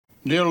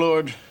Dear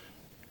Lord,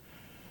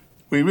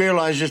 we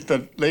realize just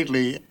that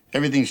lately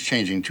everything's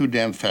changing too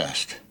damn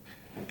fast.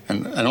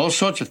 And all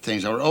sorts of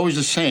things are always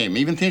the same,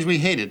 even things we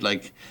hated,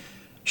 like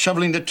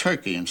shoveling the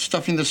turkey and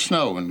stuffing the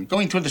snow and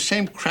going through the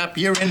same crap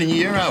year in and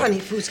year out. Honey,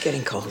 food's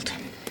getting cold.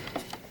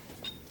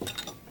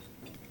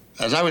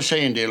 As I was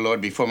saying, dear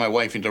Lord, before my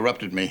wife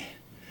interrupted me,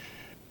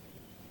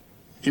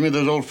 even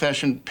those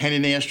old-fashioned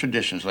pain-in-the-ass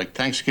traditions like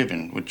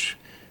Thanksgiving, which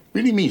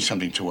really means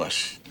something to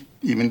us,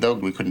 even though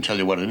we couldn't tell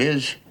you what it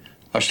is,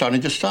 are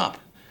starting to stop.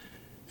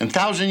 And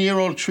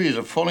thousand-year-old trees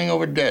are falling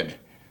over dead,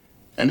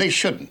 and they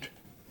shouldn't.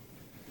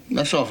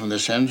 That's all from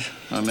this end.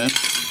 Amen.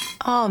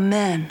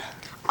 Amen.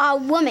 A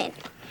woman.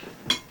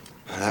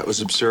 That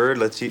was absurd.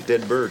 Let's eat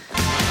dead bird.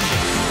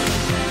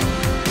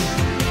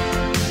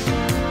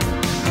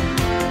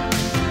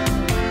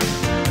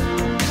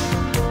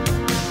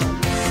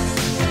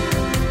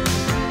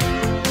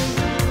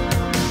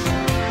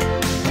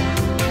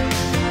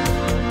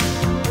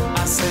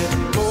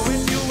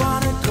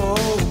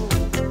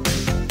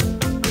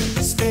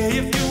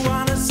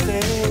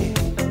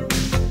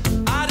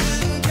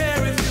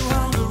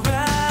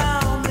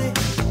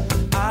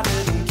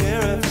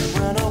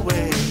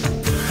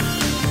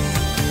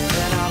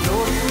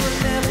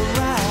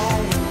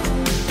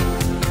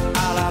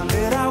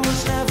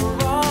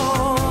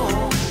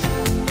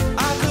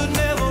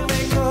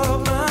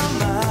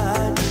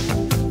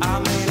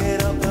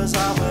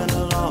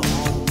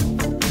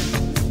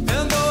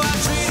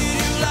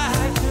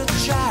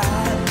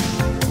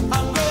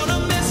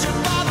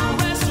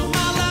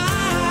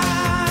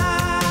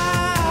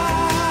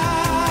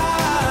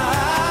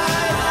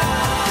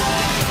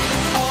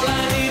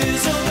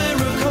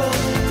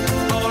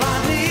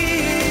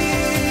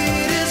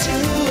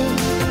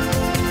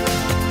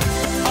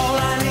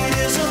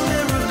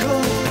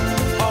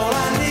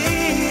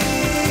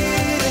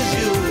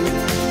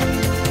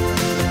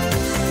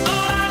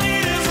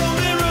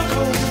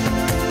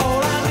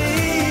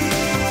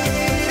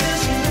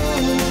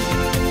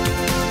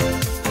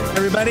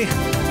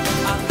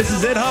 This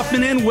is Ed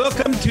Hoffman, and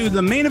welcome to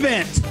the main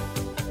event.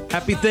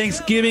 Happy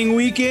Thanksgiving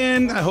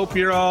weekend. I hope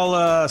you're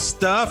all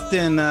stuffed,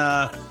 and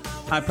I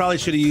probably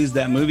should have used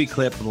that movie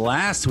clip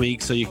last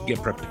week so you can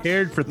get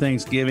prepared for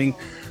Thanksgiving.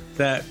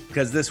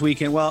 Because this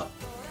weekend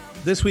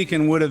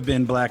would have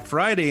been Black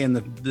Friday and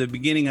the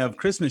beginning of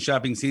Christmas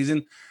shopping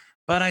season,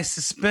 but I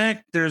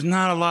suspect there's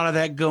not a lot of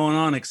that going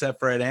on except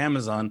for at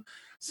Amazon,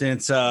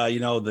 since I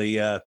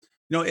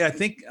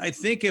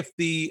think if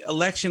the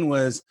election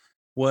was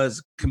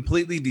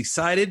completely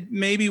decided,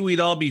 maybe we'd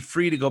all be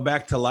free to go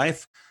back to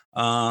life.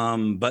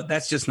 But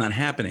that's just not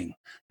happening.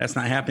 That's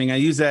not happening. I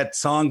use that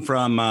song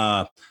from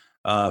Mike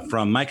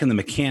and the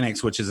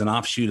Mechanics, which is an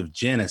offshoot of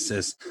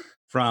Genesis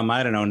from,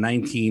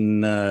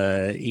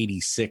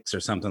 1986 or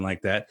something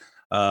like that.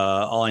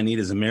 All I Need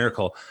Is a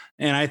Miracle.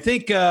 And I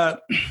think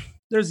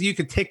you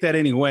could take that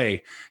any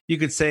way. You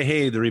could say,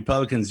 hey, the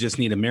Republicans just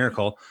need a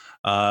miracle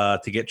to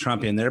get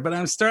Trump in there. But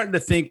I'm starting to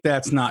think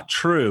that's not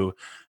true.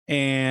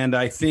 And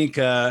I think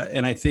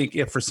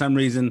if for some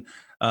reason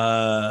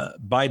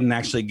Biden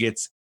actually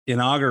gets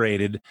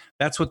inaugurated,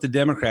 that's what the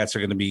Democrats are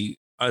going to be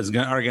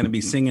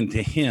singing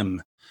to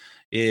him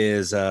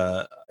is,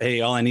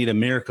 hey, all I need a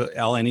miracle.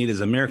 All I need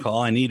is a miracle.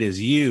 All I need is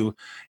you.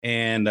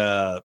 And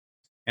they're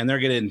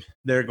going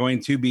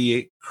to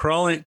be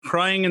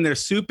crying in their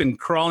soup and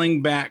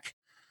crawling back,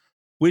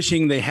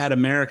 wishing they had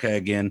America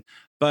again.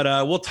 But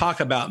we'll talk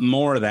about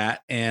more of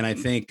that, and I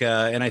think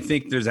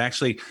there's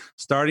actually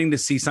starting to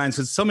see signs.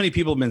 Because so many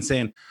people have been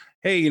saying,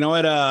 "Hey, you know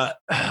what?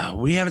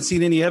 We haven't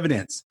seen any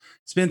evidence.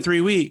 It's been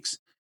 3 weeks,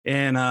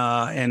 and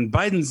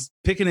Biden's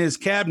picking his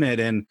cabinet,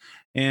 and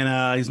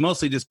he's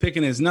mostly just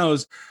picking his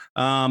nose.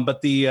 But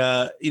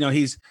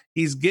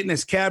he's getting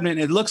his cabinet,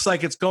 and it looks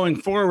like it's going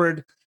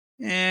forward.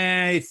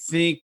 I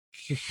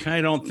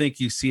don't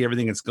think you see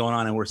everything that's going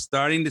on, and we're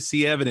starting to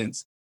see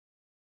evidence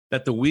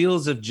that the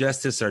wheels of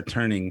justice are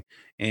turning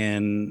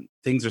and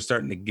things are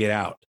starting to get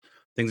out.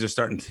 Things are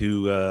starting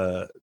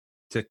to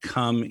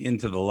come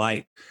into the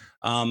light.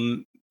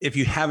 If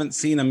you haven't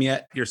seen them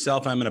yet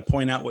yourself, I'm going to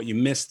point out what you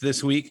missed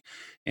this week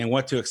and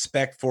what to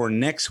expect for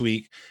next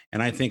week.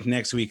 And I think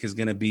next week is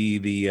going to be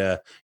you're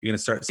going to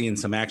start seeing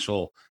some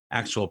actual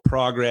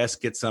progress,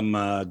 get some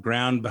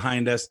ground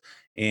behind us.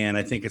 And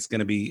I think it's going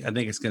to be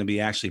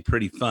actually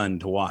pretty fun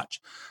to watch.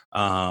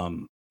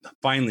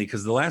 Finally,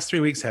 because the last 3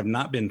 weeks have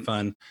not been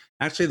fun.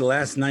 Actually, the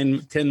last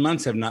 9-10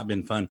 months have not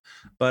been fun.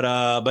 But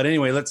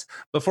anyway,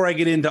 before I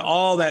get into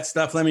all that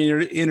stuff, let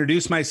me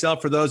introduce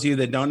myself for those of you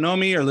that don't know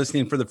me or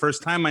listening for the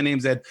first time. My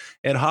name's Ed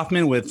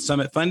Hoffman with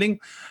Summit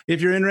Funding.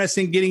 If you're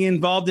interested in getting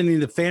involved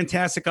in the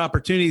fantastic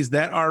opportunities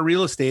that are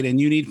real estate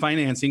and you need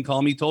financing,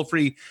 call me toll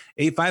free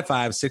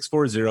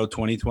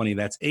 855-640-2020.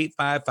 That's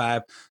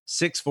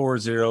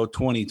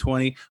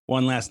 855-640-2020.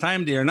 One last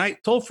time, day or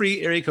night, toll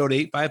free area code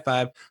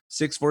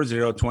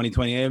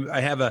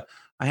 855-640-2020.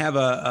 I have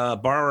a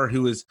borrower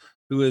who is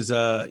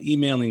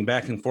emailing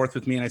back and forth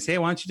with me, and I say, hey,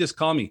 why don't you just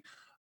call me?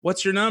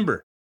 What's your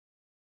number?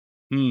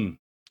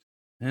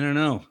 I don't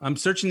know. I'm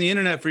searching the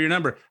internet for your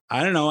number.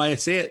 I don't know. I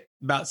say it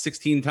about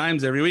 16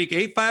 times every week.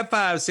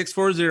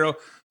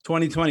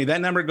 855-640-2020.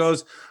 That number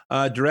goes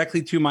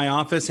directly to my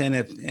office. And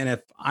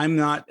if I'm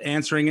not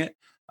answering it,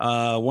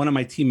 one of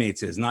my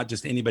teammates is, not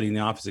just anybody in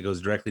the office. It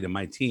goes directly to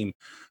my team.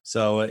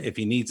 So if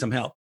you need some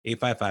help,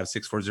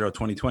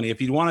 855-640-2020. If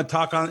you want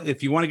to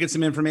if you want to get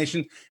some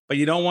information, but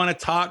you don't want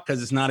to talk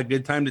because it's not a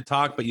good time to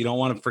talk, but you don't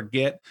want to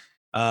forget,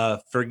 go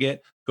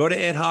to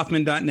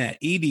edhoffman.net,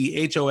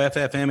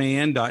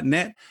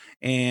 edhoffman.net,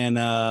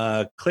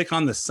 and click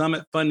on the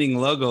Summit Funding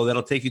logo.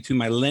 That'll take you to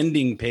my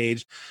lending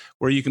page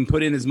where you can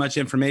put in as much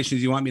information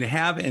as you want me to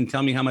have and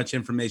tell me how much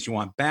information you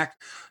want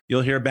back.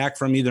 You'll hear back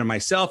from either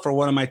myself or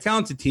one of my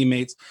talented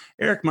teammates,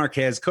 Eric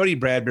Marquez, Cody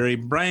Bradbury,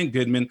 Brian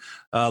Goodman,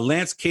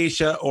 Lance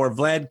Keisha, or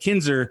Vlad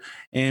Kinzer,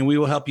 and we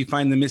will help you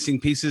find the missing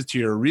pieces to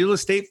your real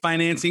estate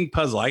financing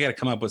puzzle. I got to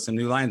come up with some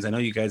new lines. I know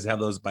you guys have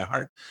those by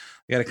heart.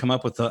 I got to come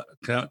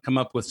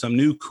up with some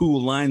new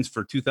cool lines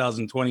for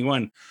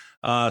 2021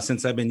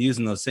 since I've been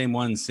using those same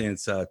ones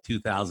since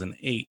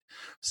 2008.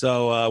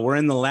 So we're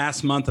in the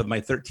last month of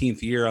my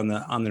 13th year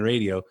on the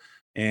radio,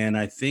 and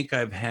I think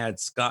I've had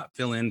Scott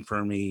fill in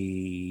for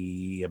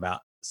me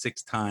about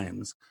 6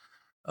 times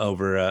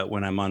over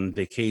when I'm on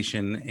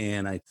vacation,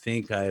 and I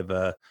think I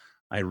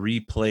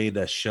replayed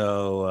a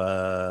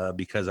show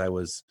because I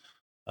was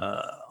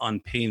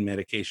on pain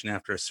medication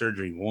after a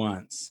surgery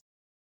once.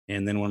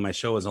 And then when my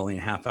show was only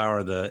a half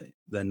hour, the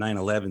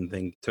 9/11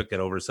 thing took it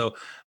over. So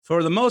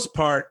for the most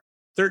part,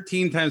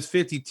 13 times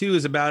 52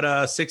 is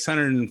about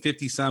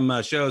 650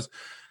 some shows.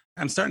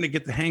 I'm starting to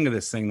get the hang of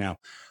this thing now.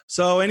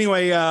 So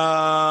anyway,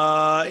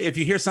 if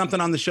you hear something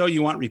on the show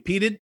you want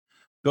repeated,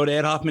 go to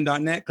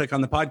edhoffman.net, click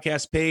on the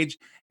podcast page,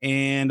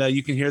 and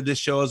you can hear this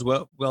show as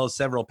well as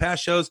several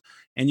past shows,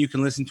 and you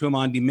can listen to them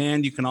on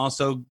demand. You can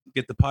also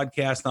get the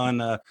podcast on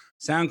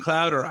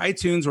SoundCloud or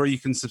iTunes, where you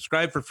can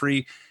subscribe for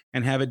free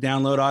and have it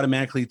download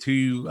automatically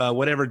to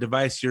whatever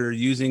device you're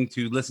using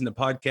to listen to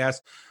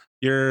podcasts,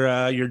 your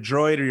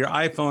Droid or your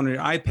iPhone or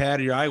your iPad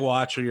or your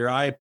iWatch or your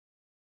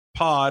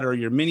iPod or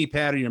your mini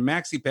pad or your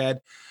maxi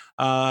pad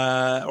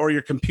or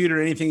your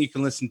computer, anything you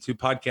can listen to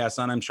podcasts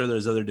on. I'm sure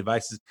there's other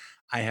devices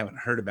I haven't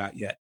heard about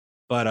yet.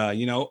 But,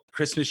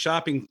 Christmas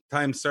shopping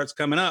time starts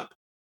coming up.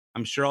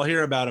 I'm sure I'll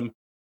hear about them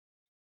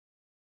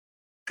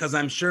because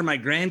I'm sure my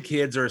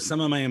grandkids or some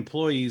of my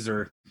employees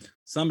or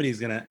somebody's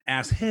going to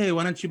ask, hey,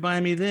 why don't you buy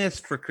me this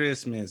for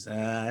Christmas?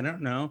 I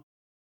don't know.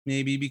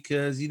 Maybe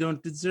because you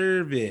don't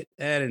deserve it.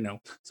 I don't know.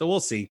 So we'll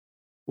see.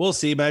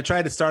 But I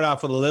tried to start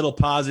off with a little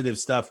positive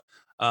stuff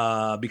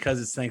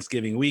because it's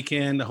Thanksgiving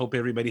weekend. I hope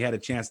everybody had a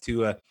chance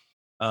to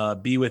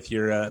be with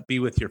your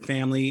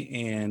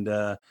family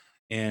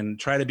and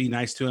try to be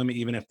nice to them,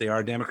 even if they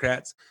are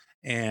Democrats.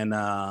 And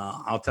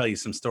I'll tell you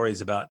some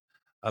stories about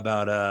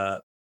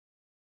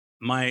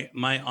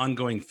my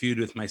ongoing feud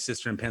with my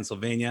sister in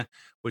Pennsylvania,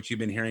 which you've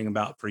been hearing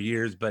about for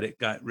years, but it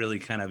got really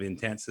kind of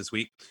intense this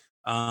week.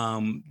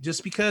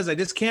 Just because I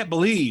just can't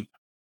believe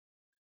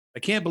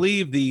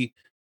the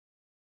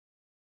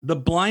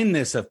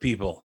blindness of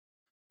people,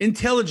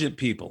 intelligent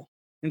people.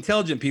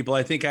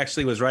 I think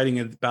actually was writing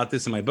about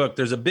this in my book.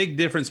 There's a big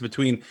difference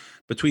between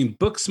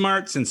book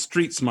smarts and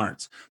street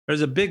smarts.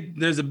 There's a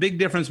big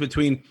difference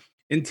between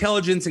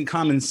intelligence and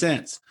common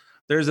sense.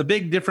 There's a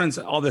big difference,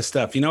 all this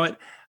stuff. You know what?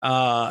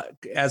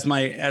 As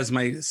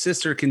my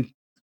sister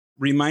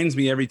reminds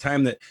me every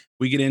time that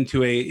we get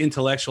into a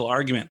intellectual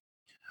argument,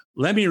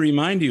 let me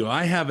remind you,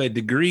 I have a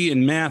degree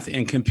in math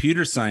and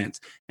computer science,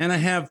 and I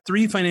have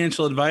 3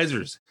 financial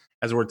advisors.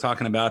 As we're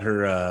talking about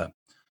her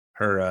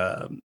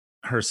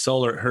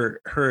solar,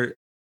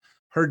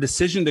 her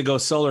decision to go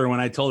solar, when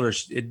I told her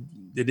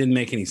it didn't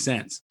make any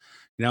sense.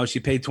 She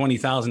paid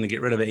 $20,000 to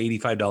get rid of an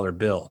 $85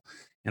 bill,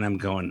 and I'm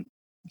going,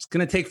 it's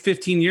going to take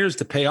 15 years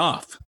to pay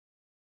off,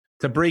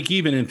 to break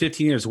even in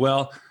 15 years.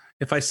 Well,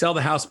 if I sell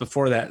the house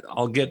before that,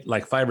 I'll get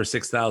like $5,000 or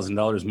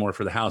 $6,000 more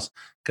for the house.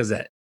 Because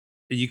are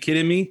you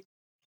kidding me?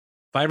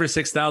 $5,000 or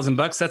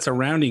 $6,000, that's a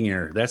rounding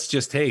error. That's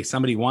just, hey,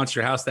 somebody wants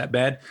your house that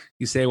bad.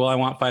 You say, well, I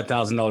want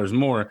 $5,000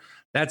 more.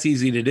 That's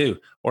easy to do.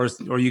 Or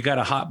you got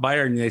a hot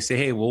buyer and they say,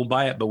 hey, we'll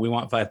buy it, but we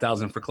want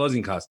 $5,000 for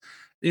closing costs.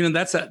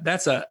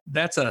 That's a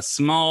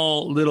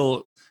small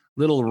little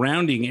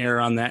rounding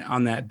error on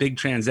that big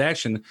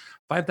transaction.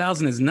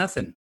 $5,000 is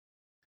nothing.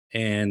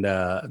 And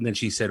then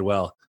she said,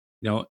 well,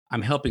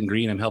 I'm helping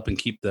green. I'm helping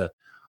keep the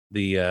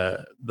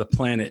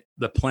planet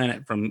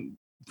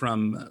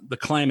from the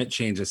climate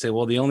change. I say,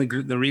 well,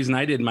 the reason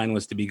I did mine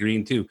was to be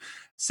green too.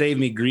 Save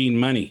me green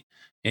money.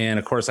 And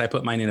of course I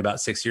put mine in about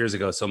 6 years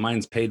ago. So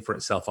mine's paid for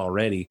itself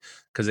already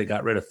because it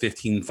got rid of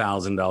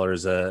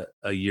 $15,000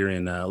 a year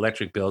in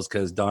electric bills.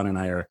 Cause Don and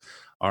I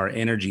are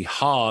energy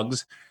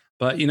hogs,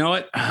 but you know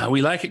what?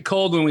 We like it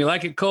cold when we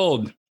like it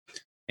cold.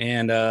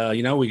 And,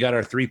 we got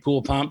our 3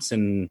 pool pumps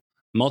and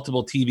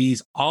multiple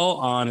TVs all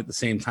on at the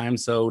same time.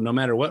 So no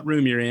matter what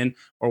room you're in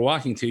or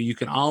walking to, you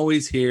can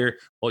always hear,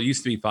 well, it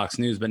used to be Fox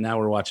News, but now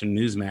we're watching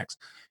Newsmax.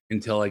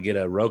 until I get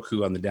a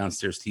Roku on the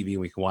downstairs TV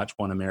and we can watch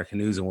One American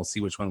News, and we'll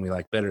see which one we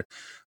like better.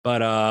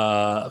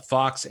 But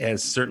Fox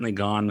has certainly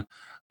gone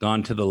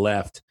to the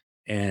left,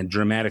 and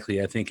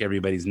dramatically. I think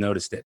everybody's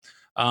noticed it.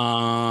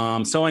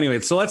 So anyway,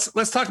 so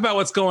let's talk about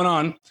what's going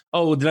on.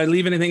 Oh, did I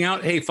leave anything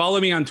out? Hey, follow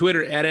me on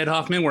Twitter at Ed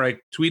Hoffman, where I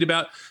tweet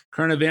about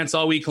current events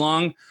all week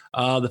long.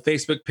 The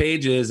Facebook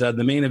page is The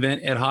Main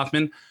Event Ed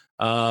Hoffman.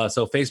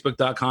 So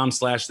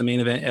facebook.com/The Main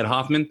Event Ed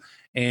Hoffman.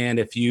 And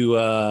if you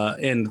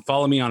and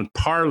follow me on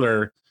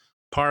Parler.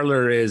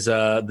 Parler is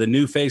the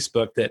new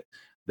Facebook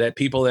that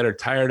people that are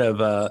tired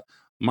of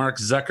Mark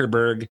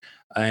Zuckerberg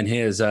and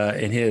his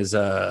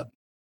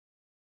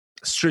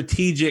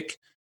strategic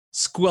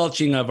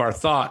squelching of our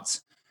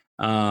thoughts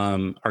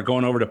are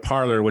going over to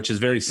Parler, which is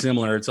very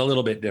similar. It's a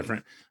little bit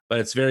different, but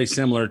it's very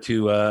similar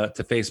to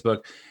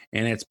Facebook.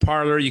 And it's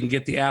Parler. You can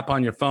get the app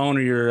on your phone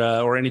or your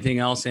or anything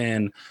else.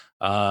 And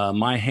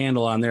my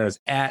handle on there is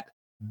at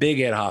Big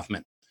Ed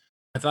Hoffman.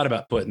 I thought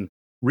about putting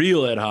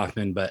Real Ed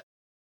Hoffman, but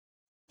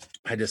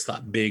I just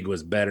thought big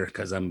was better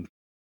because I'm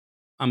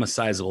a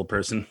sizable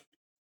person.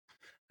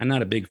 I'm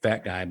not a big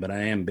fat guy, but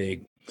I am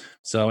big.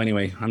 So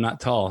anyway, I'm not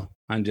tall.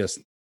 I just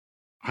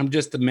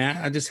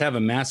have a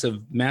massive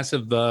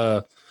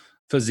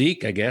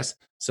physique, I guess.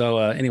 So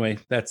anyway,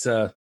 that's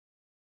the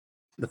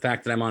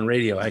fact that I'm on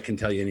radio. I can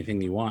tell you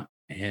anything you want,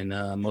 and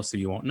most of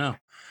you won't know.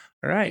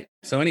 All right.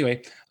 So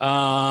anyway,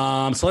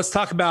 so let's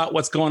talk about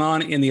what's going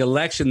on in the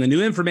election. The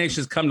new information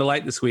has come to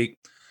light this week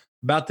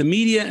about the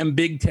media and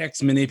big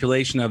tech's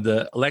manipulation of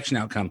the election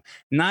outcome.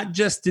 Not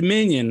just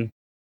Dominion,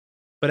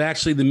 but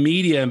actually the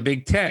media and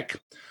big tech.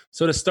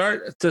 So to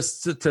start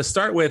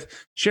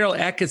with, Cheryl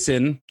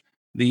Atkinson,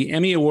 the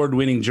Emmy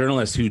Award-winning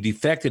journalist who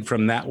defected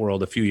from that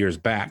world a few years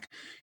back,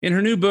 in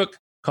her new book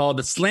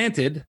called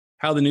Slanted: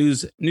 How the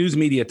News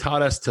Media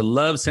Taught Us to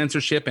Love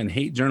Censorship and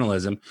Hate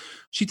Journalism,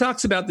 she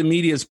talks about the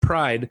media's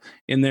pride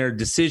in their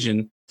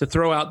decision to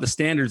throw out the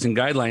standards and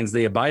guidelines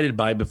they abided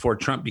by before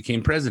Trump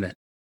became president.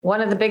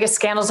 One of the biggest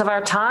scandals of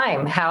our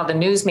time, how the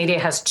news media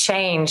has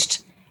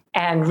changed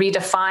and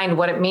redefined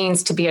what it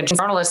means to be a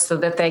journalist so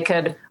that they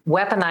could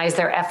weaponize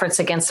their efforts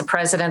against the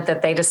president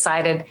that they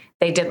decided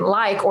they didn't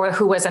like, or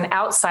who was an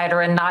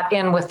outsider and not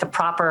in with the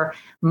proper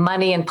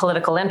money and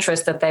political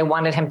interest that they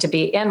wanted him to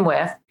be in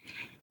with.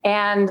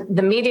 And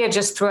the media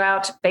just threw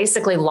out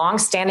basically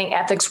longstanding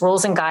ethics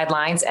rules and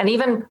guidelines, and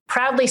even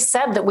proudly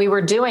said that we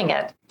were doing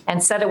it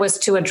and said it was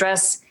to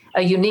address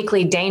a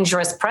uniquely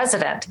dangerous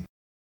president.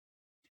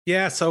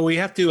 Yeah, so we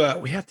have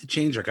to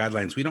change our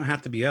guidelines. We don't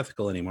have to be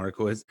ethical anymore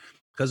because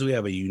we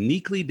have a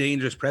uniquely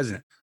dangerous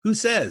president. Who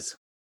says?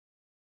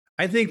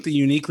 I think the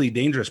uniquely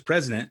dangerous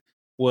president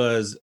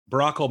was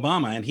Barack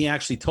Obama, and he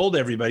actually told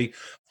everybody,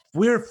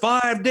 we're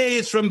 5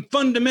 days from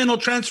fundamental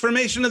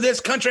transformation of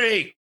this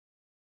country.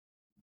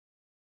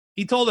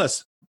 He told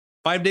us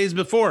 5 days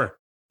before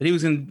that he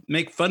was going to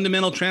make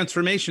fundamental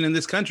transformation in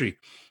this country.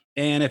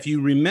 And if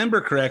you remember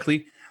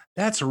correctly,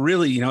 that's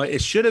really,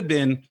 it should have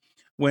been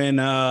when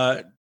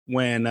Barack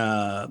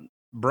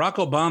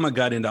Obama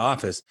got into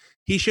office,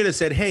 he should have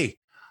said, hey,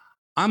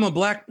 I'm a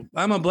black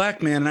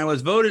man, and I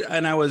was voted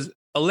and I was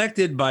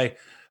elected by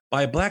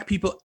black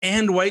people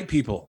and white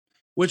people,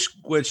 which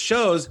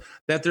shows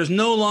that there's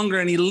no longer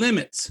any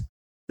limits.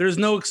 There's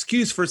no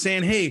excuse for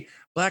saying, hey,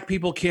 black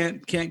people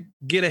can't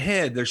get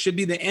ahead. There should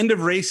be the end of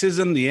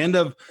racism, the end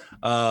of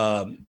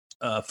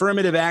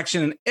affirmative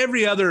action, and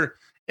every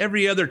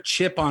other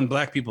chip on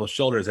black people's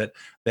shoulders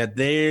that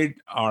they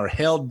are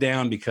held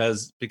down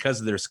because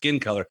of their skin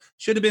color.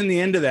 Should have been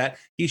the end of that.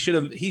 He should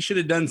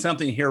have done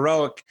something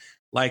heroic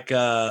like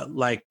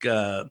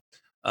some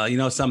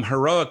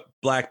heroic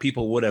black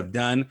people would have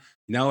done,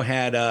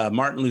 had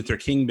Martin Luther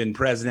King been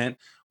president,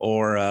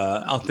 or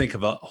I'll think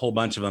of a whole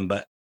bunch of them,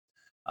 but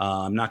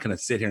I'm not going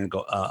to sit here and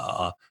go,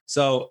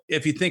 So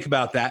if you think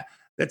about that,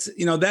 that's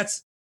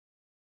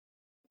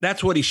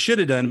what he should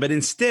have done. But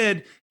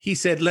instead he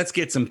said, let's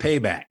get some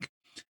payback,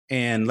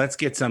 and let's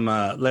get some,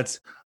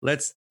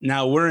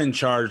 now we're in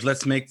charge.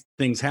 Let's make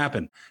things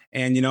happen.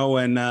 And,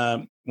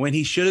 when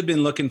he should have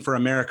been looking for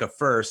America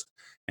first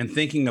and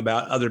thinking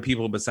about other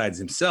people besides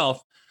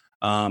himself,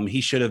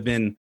 he should have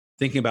been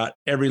thinking about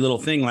every little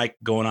thing, like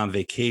going on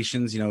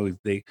vacations.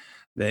 They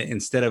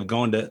instead of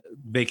going to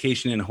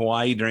vacation in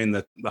Hawaii during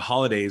the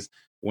holidays,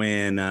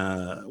 when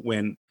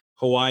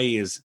Hawaii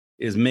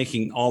is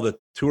making all the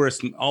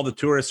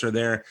tourists are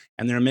there,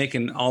 and they're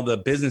making, all the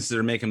businesses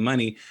are making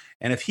money.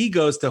 And if he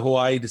goes to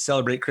Hawaii to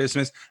celebrate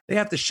Christmas, they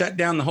have to shut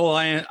down the whole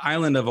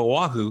island of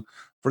Oahu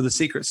for the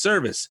Secret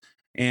Service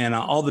and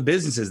all the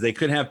businesses. They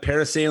couldn't have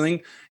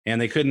parasailing, and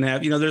they couldn't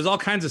have, there's all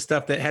kinds of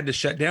stuff that had to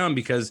shut down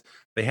because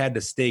they had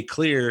to stay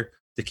clear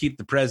to keep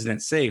the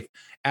president safe,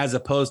 as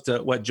opposed to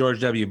what George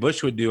W.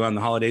 Bush would do on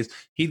the holidays.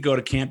 He'd go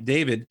to Camp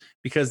David,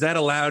 because that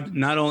allowed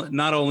not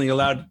only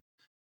allowed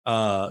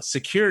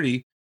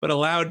security, but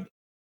allowed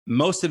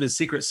most of his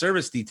Secret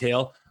Service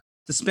detail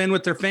to spend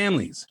with their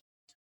families.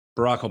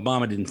 Barack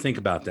Obama didn't think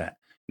about that.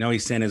 He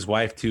sent his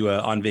wife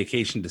on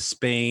vacation to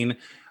Spain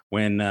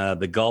when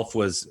the Gulf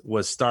was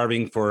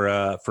starving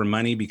for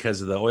money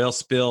because of the oil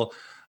spill.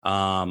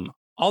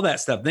 all that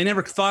stuff. They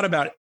never thought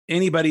about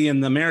anybody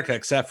in America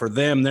except for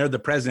them. They're the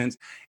president,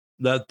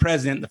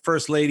 the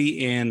first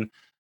lady,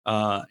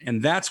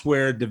 and that's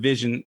where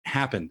division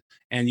happened.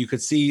 And you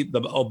could see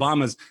the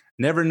Obamas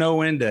never know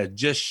when to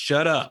just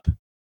shut up,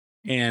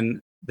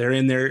 and they're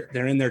in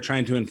there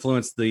trying to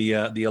influence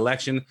the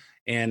election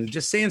and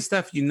just saying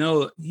stuff you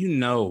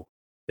know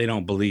they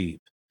don't believe.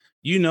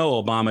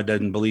 Obama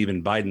doesn't believe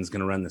in Biden's going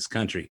to run this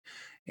country,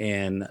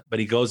 but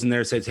he goes in there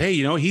and says, hey,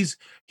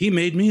 he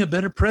made me a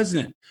better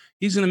president.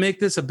 He's going to make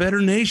this a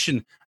better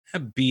nation.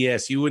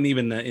 BS. You wouldn't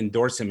even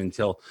endorse him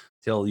until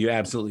you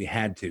absolutely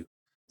had to.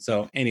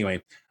 So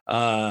anyway,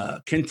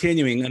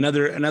 continuing,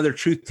 another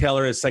truth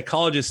teller is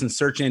psychologist and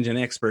search engine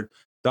expert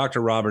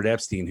Dr. Robert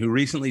Epstein, who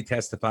recently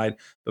testified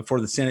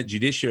before the Senate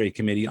Judiciary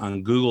Committee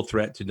on Google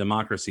threat to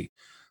democracy.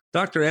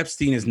 Dr.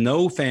 Epstein is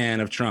no fan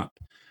of Trump,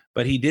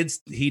 but he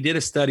did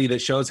a study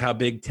that shows how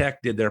big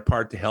tech did their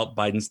part to help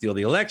Biden steal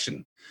the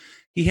election.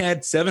 He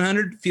had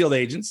 700 field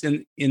agents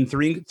in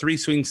three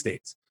swing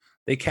states.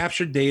 They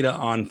captured data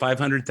on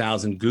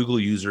 500,000 Google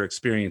user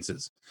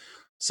experiences.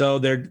 So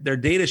their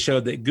data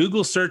showed that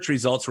Google search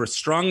results were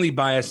strongly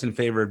biased in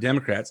favor of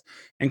Democrats,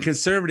 and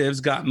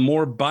conservatives got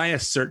more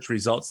biased search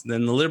results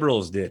than the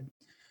liberals did.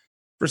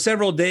 For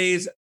several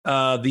days,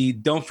 the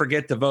don't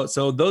forget to vote.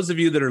 So those of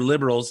you that are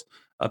liberals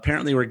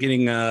apparently were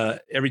getting,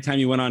 every time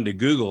you went on to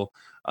Google,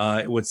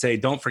 it would say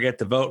don't forget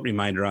to vote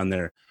reminder on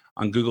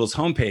Google's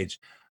homepage.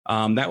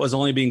 That was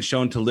only being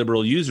shown to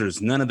liberal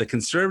users. None of the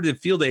conservative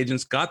field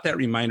agents got that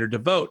reminder to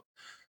vote.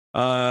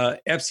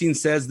 Epstein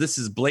says this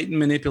is blatant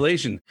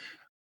manipulation.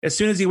 As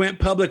soon as he went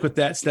public with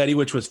that study,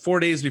 which was 4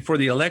 days before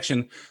the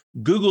election,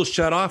 Google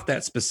shut off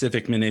that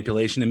specific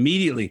manipulation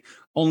immediately.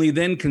 Only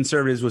then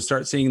conservatives would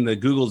start seeing the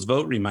Google's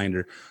vote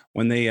reminder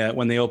when they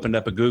opened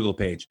up a Google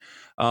page.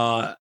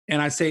 And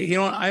I say,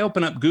 I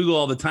open up Google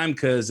all the time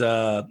because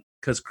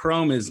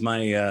Chrome is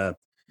my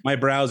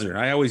browser.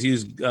 I always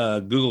use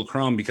Google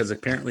Chrome because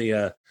apparently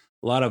a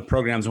lot of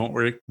programs won't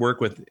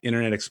work with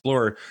Internet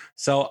Explorer.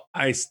 So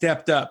I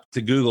stepped up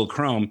to Google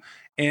Chrome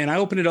and I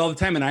open it all the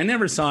time, and I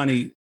never saw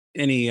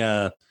any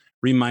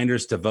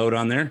reminders to vote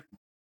on there.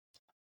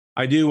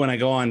 I do when I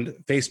go on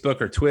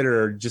Facebook or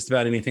Twitter or just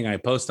about anything I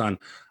post on.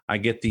 I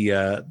get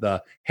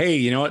the hey,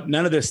 you know what?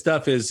 None of this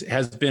stuff has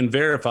been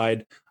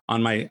verified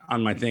on my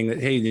thing.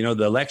 That hey, the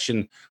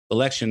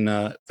election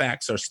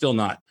facts are still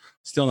not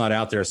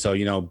out there.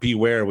 So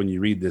beware when you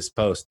read this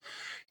post.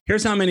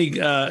 Here's how many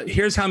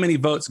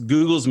votes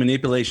Google's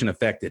manipulation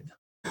affected.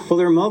 Well,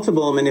 there are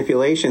multiple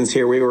manipulations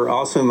here. We were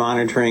also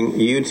monitoring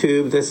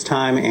YouTube this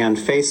time and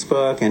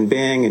Facebook and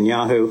Bing and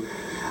Yahoo.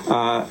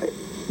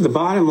 The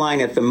bottom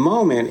line at the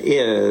moment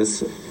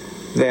is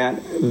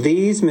that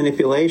these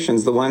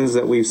manipulations, the ones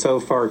that we've so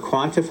far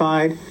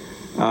quantified,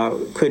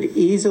 could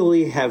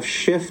easily have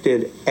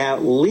shifted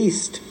at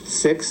least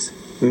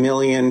 6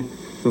 million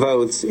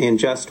votes in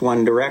just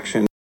one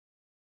direction.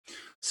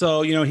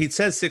 So, he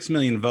says 6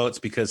 million votes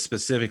because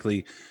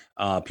specifically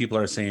people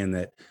are saying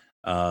that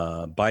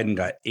Biden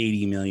got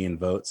 80 million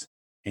votes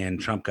and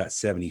Trump got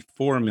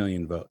 74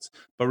 million votes.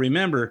 But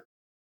remember,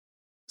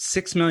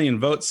 6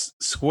 million votes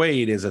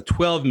swayed is a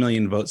 12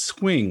 million vote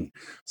swing.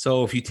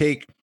 So if you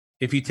take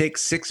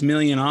 6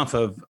 million off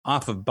of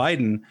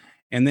Biden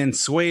and then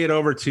sway it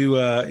over to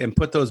and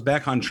put those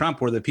back on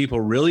Trump where the people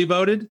really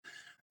voted,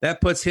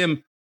 that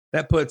doesn't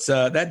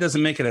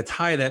make it a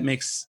tie. That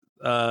makes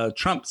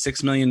Trump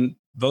 6 million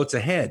votes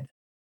ahead.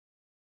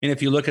 And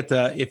if you look at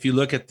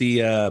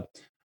the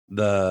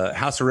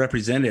House of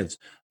Representatives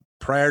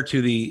prior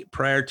to the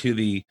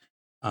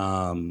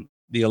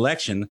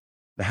election,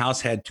 the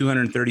House had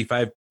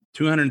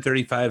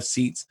 235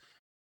 seats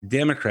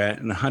Democrat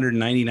and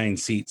 199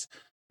 seats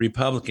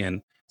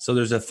Republican. So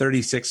there's a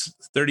 36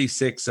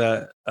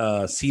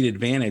 seat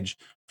advantage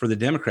for the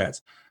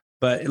Democrats.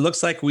 But it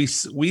looks like we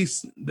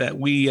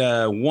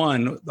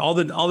won. All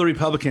the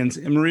Republicans,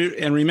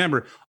 and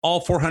remember,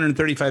 all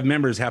 435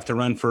 members have to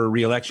run for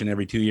re-election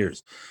every 2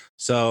 years.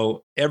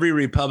 So every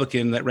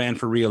Republican that ran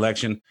for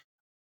re-election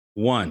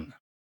won,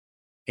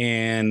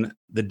 and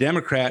the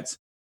Democrats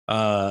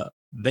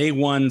they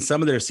won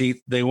some of their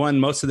seats. They won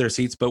most of their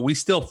seats, but we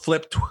still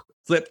flipped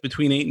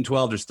between 8 and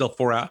 12. There's still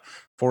four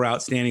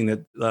outstanding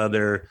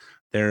that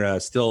they're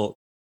still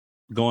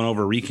going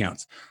over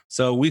recounts.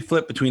 So we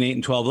flipped between 8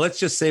 and 12. Let's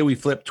just say we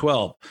flipped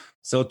 12.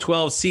 So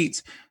 12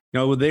 seats,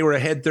 they were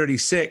ahead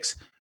 36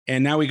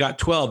 and now we got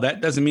 12.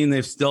 That doesn't mean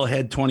they've still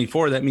ahead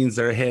 24. That means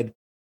they're ahead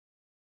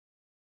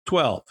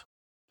 12.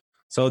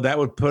 So that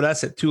would put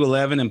us at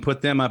 211 and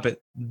put them up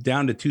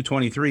down to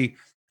 223.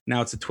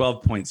 Now it's a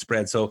 12-point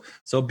spread. So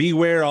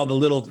beware all the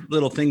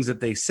little things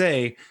that they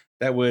say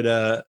that would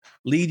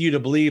lead you to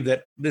believe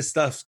that this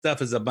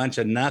stuff is a bunch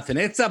of nothing.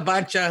 It's a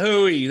bunch of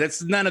hooey.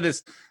 That's none of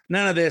this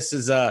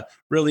is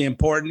really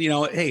important.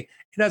 Hey,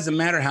 it doesn't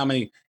matter how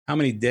many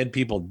dead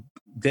people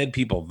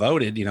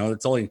voted.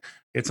 It's only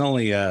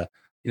 5.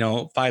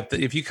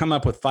 If you come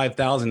up with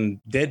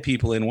 5,000 dead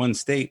people in one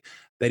state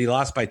that he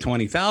lost by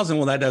 20,000,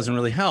 well, that doesn't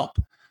really help.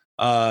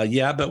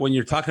 But when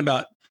you're talking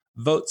about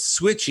vote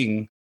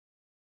switching,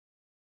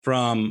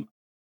 from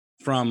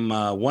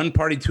one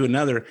party to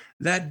another,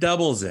 that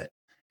doubles it.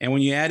 And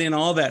when you add in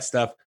all that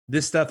stuff,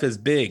 this stuff is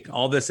big.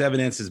 All this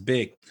evidence is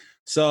big.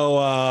 So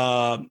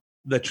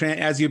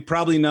as you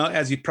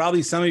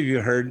probably some of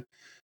you heard,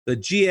 the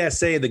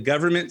GSA, the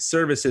Government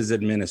Services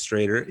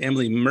Administrator,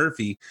 Emily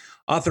Murphy,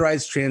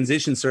 authorized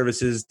transition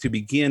services to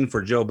begin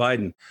for Joe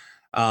Biden.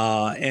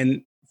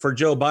 And for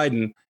Joe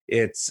Biden,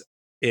 it's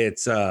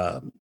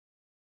people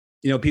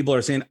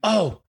are saying,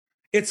 oh,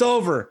 it's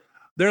over.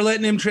 They're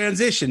letting him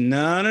transition.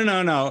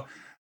 No.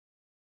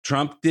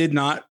 Trump did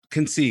not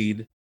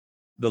concede.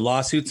 The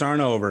lawsuits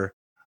aren't over.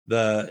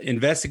 The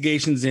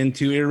investigations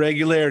into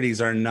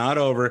irregularities are not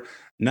over.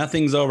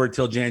 Nothing's over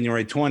till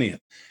January 20th.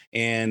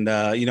 And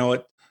you know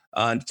what?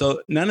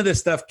 So none of this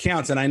stuff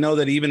counts. And I know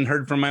that even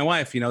heard from my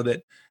wife,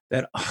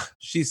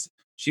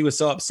 she was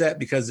so upset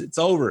because it's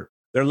over.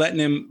 They're letting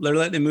him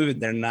move in.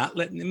 They're not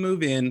letting him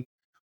move in.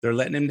 They're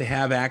letting him to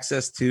have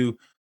access to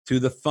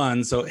the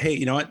funds. So, hey,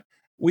 you know what?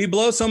 We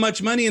blow so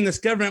much money in this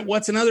government.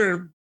 What's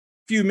another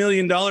few $1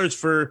 million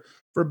for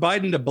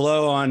Biden to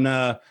blow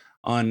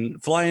on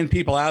flying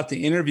people out to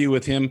interview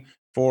with him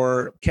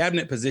for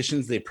cabinet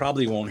positions they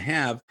probably won't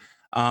have?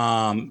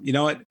 You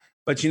know what?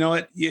 But you know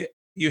what?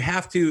 You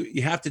have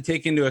to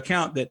take into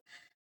account that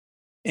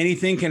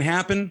anything can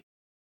happen.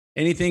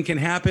 Anything can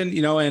happen.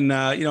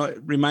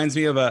 It reminds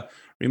me of a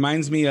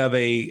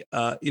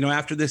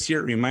after this year,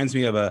 it reminds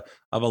me of a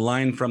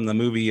line from the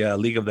movie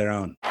League of Their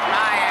Own.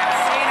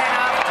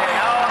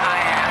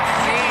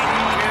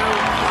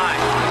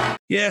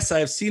 Yes,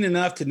 I've seen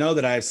enough to know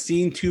that I've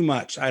seen too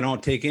much. I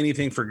don't take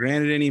anything for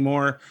granted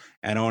anymore.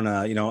 I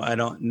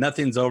don't,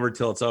 nothing's over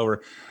till it's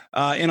over.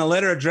 In a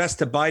letter addressed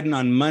to Biden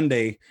on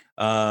Monday,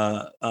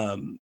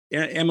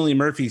 Emily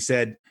Murphy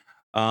said,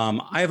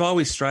 I've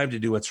always strived to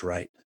do what's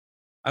right.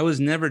 I was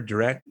never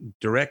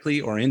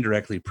directly or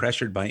indirectly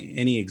pressured by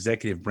any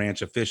executive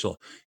branch official,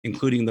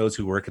 including those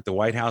who work at the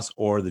White House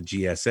or the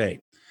GSA.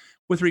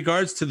 With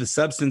regards to the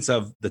substance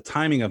of the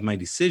timing of my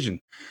decision,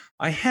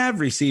 I have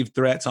received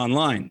threats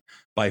online,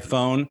 by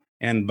phone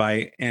and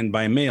by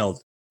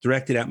mail,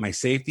 directed at my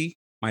safety,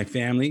 my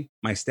family,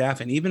 my staff,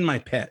 and even my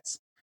pets,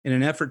 in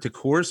an effort to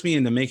coerce me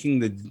into making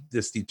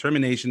this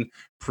determination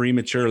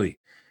prematurely.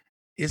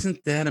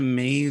 Isn't that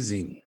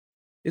amazing?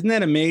 Isn't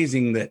that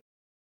amazing that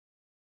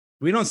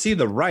we don't see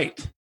the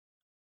right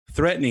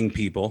threatening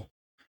people?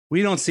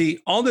 We don't see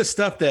all this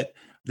stuff that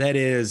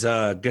is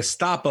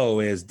Gestapo,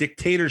 is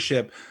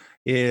dictatorship,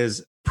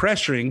 is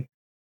pressuring.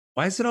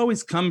 Why does it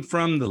always come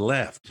from the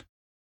left?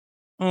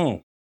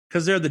 Oh,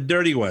 because they're the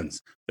dirty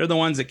ones. They're the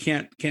ones that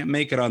can't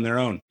make it on their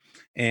own.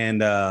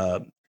 And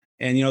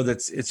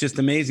it's just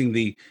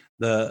amazing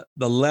the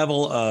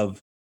level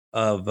of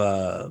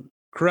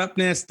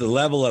corruptness, the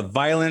level of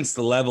violence,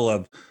 the level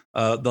of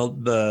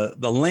the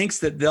lengths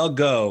that they'll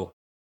go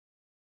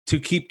to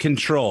keep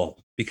control,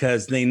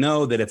 because they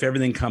know that if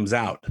everything comes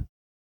out,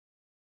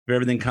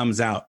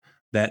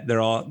 that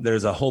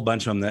there's a whole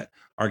bunch of them that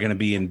are going to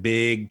be in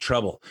big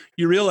trouble.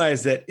 You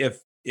realize that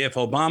if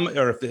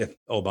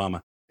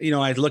Obama,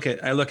 I look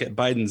at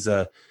Biden's,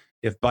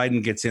 if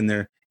Biden gets in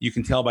there, you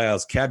can tell by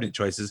his cabinet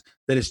choices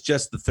that it's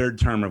just the third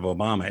term of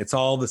Obama. It's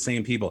all the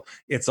same people.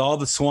 It's all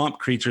the swamp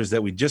creatures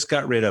that we just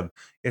got rid of.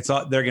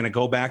 They're going to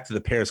go back to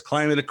the Paris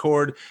Climate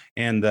Accord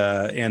and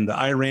the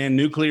Iran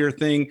nuclear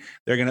thing.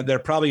 They're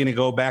probably going to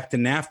go back to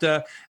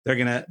NAFTA. They're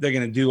going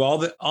to do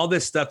all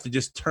this stuff to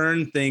just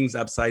turn things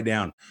upside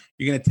down.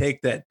 You're going to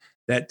take that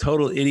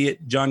total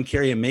idiot John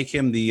Kerry and make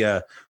him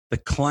the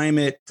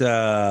climate.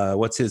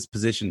 What's his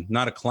position?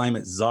 Not a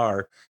climate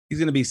czar. He's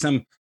going to be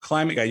some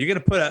climate guy. You're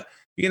going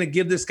to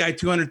give this guy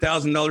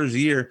 $200,000 a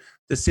year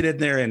to sit in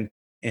there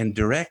and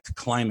direct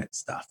climate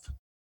stuff.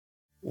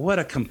 What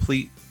a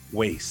complete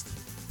waste.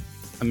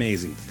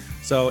 Amazing.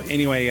 So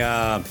anyway,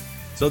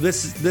 so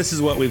this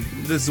is what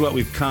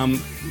we've come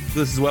to.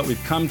 This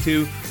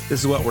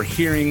is what we're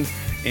hearing,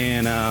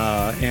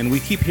 and we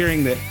keep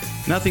hearing that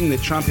nothing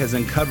that Trump has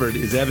uncovered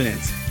is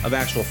evidence of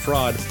actual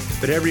fraud.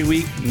 But every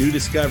week, new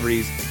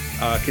discoveries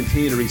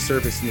continue to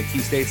resurface in the key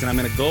states, and I'm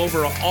going to go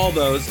over all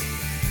those.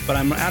 But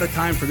I'm out of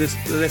time for this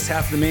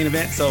half of the main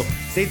event. So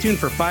stay tuned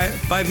for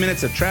five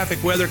minutes of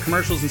traffic, weather,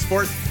 commercials, and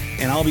sports.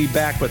 And I'll be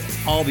back with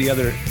all the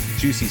other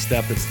juicy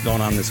stuff that's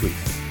going on this week.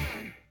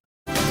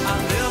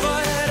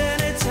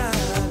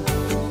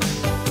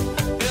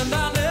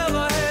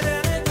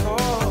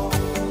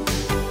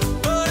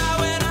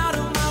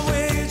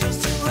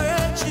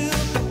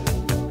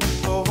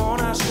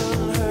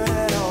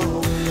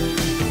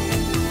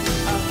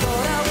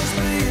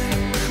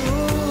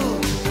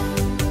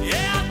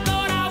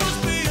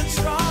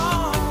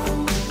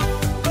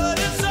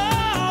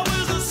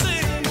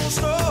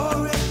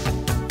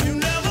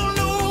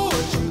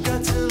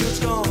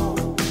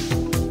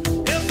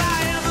 If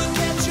I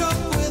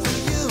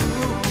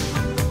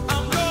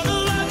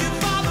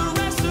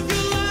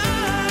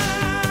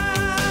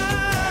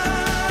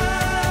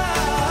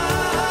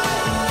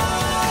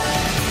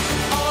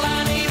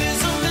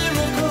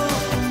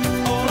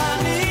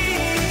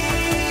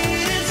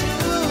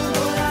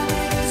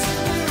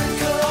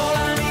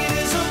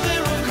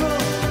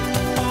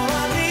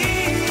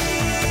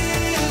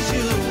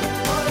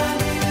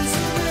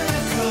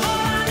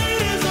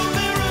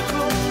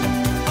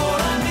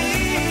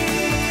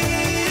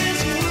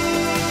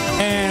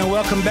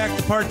Welcome back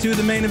to part 2 of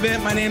the main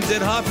event. My name's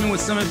Ed Hoffman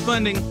with Summit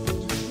Funding.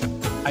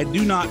 I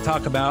do not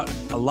talk about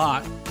a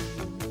lot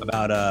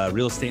about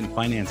real estate and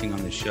financing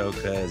on this show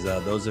because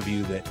those of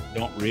you that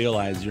don't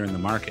realize you're in the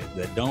market,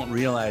 that don't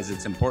realize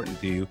it's important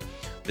to you,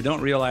 that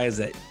don't realize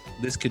that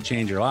this could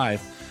change your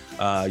life,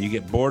 you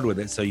get bored with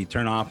it, so you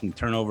turn off and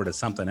turn over to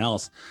something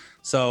else.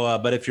 So,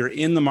 but if you're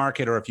in the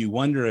market, or if you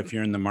wonder if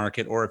you're in the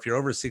market, or if you're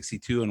over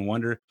 62 and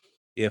wonder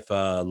if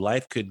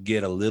life could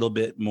get a little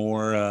bit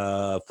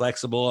more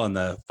flexible on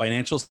the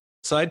financial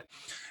side,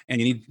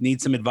 and you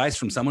need some advice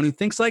from someone who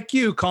thinks like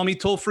you, call me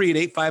toll free at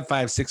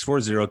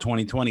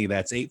 855-640-2020.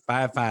 That's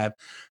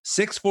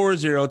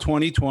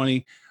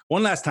 855-640-2020.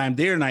 One last time,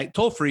 day or night,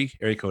 toll free,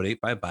 area code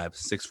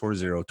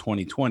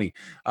 855-640-2020.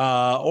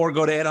 Or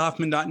go to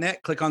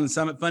edhoffman.net, click on the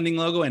Summit Funding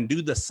logo, and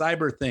do the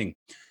cyber thing.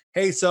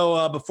 Hey,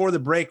 so before the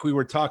break, we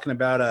were talking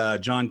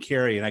about John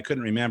Kerry, and I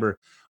couldn't remember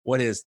what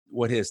his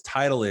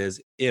title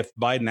is if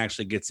Biden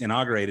actually gets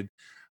inaugurated.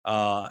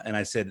 And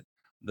I said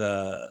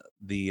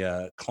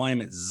the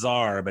climate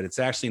czar, but it's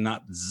actually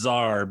not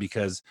czar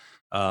because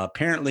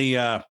apparently,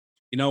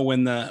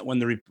 when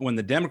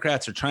the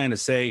Democrats are trying to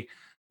say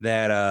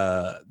that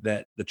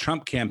the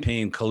Trump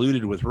campaign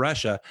colluded with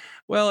Russia,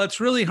 well, it's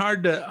really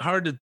hard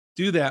to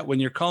do that when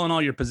you're calling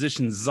all your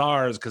positions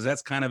czars, because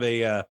that's kind of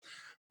a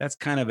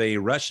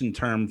Russian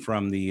term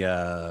from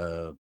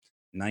the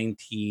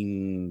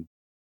 1940s,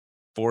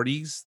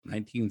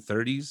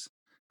 1930s.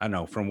 I don't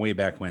know, from way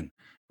back when.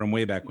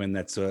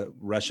 That's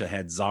Russia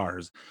had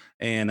czars,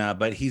 and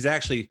but he's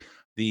actually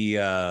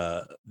the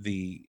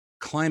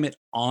climate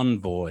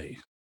envoy.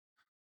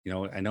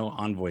 I know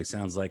envoy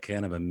sounds like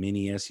kind of a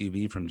mini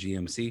SUV from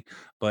GMC,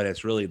 but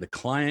it's really the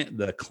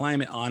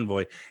climate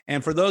envoy.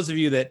 And for those of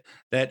you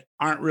that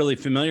aren't really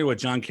familiar with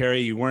John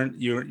Kerry,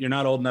 you're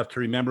not old enough to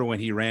remember when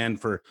he ran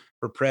for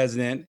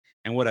president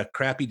and what a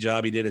crappy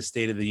job he did as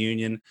State of the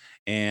Union,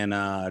 and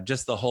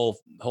just the whole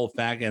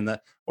fact, and the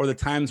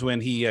times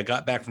when he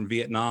got back from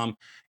Vietnam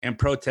and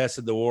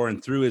protested the war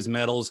and threw his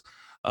medals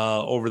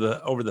over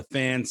the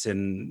fence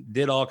and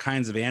did all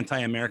kinds of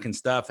anti-American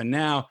stuff, and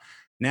now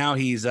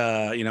he's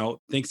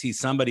thinks he's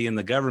somebody in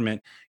the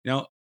government.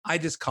 I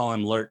just call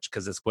him Lurch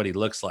because that's what he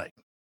looks like.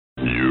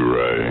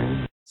 You're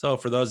right. So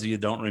for those of you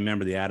who don't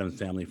remember the Addams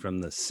Family from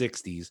the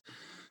 60s,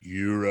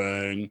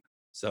 Urang.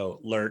 So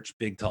Lurch,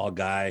 big tall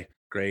guy,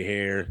 gray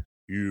hair,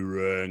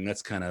 Urang.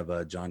 That's kind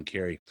of John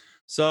Kerry.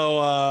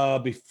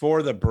 So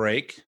before the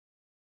break,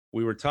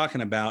 we were talking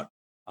about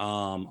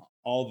all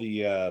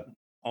the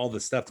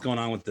stuff going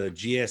on with the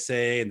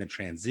GSA and the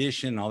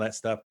transition, all that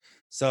stuff.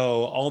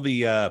 So all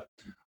the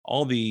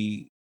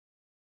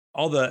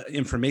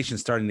information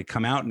starting to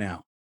come out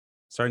now,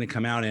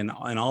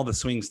 in all the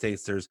swing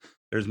states. There's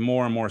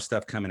more and more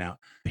stuff coming out.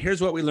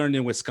 Here's what we learned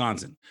in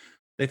Wisconsin.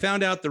 They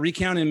found out the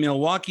recount in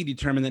Milwaukee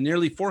determined that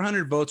nearly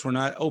 400 votes were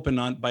not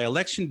opened by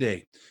election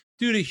day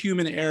due to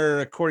human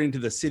error, according to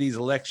the city's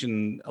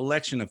election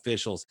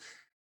officials.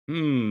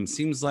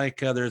 Seems like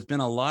there's been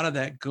a lot of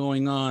that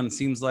going on.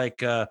 Seems like,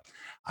 the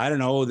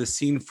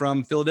scene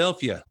from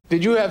Philadelphia.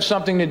 Did you have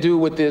something to do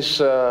with this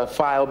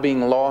file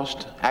being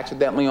lost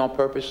accidentally on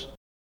purpose?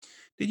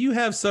 Did you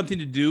have something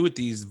to do with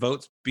these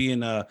votes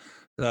being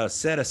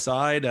set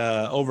aside,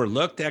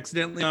 overlooked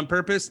accidentally on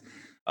purpose?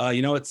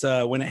 It's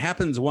when it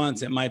happens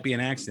once, it might be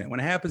an accident.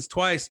 When it happens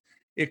twice,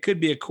 it could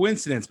be a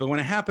coincidence. But when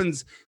it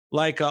happens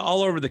like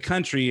all over the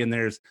country, and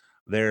there's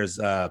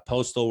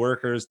postal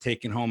workers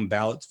taking home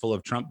ballots full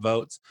of Trump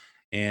votes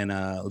and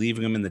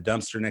leaving them in the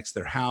dumpster next to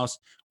their house,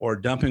 or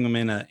dumping them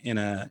in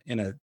a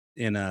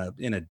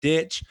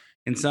ditch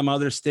in some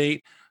other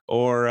state,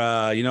 or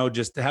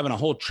just having a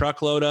whole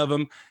truckload of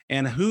them,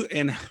 and who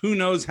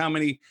knows how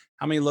many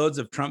loads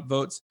of Trump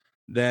votes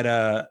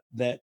that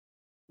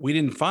we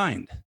didn't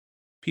find.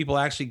 People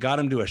actually got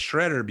them to a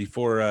shredder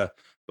before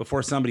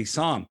somebody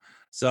saw them.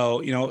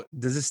 So,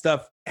 does this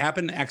stuff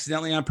happen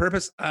accidentally on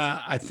purpose?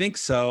 I think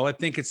so. I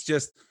think it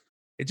just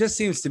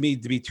seems to me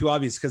to be too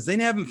obvious, because they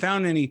haven't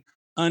found any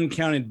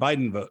uncounted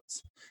Biden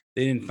votes.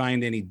 They didn't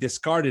find any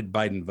discarded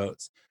Biden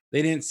votes.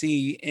 They didn't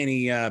see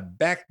any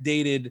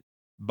backdated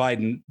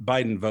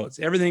Biden votes.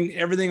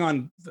 Everything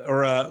on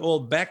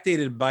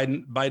backdated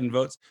Biden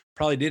votes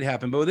probably did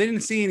happen, but they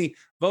didn't see any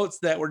votes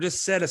that were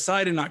just set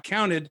aside and not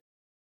counted,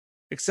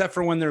 except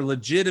for when they're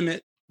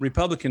legitimate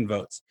Republican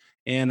votes.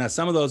 And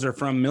some of those are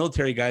from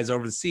military guys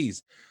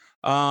overseas.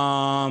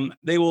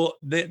 They will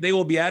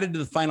be added to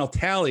the final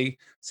tally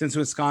since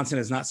Wisconsin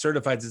has not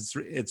certified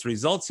its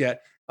results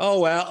yet.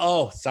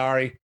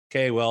 Sorry.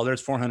 Okay, well,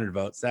 there's 400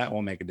 votes. That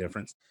won't make a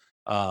difference,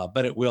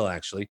 but it will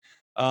actually.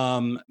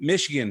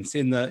 Michigan,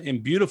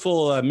 in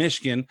beautiful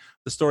Michigan,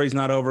 the story's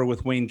not over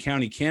with Wayne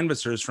County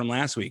canvassers from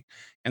last week,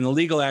 and the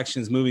legal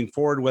action is moving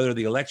forward whether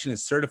the election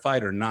is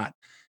certified or not.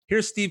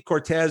 Here's Steve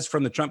Cortez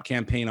from the Trump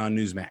campaign on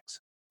Newsmax.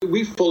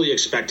 We fully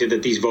expected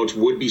that these votes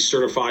would be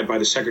certified by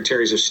the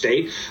secretaries of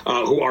state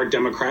who are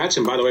Democrats.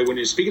 And by the way, when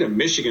you're speaking of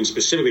Michigan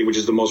specifically, which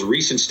is the most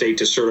recent state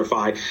to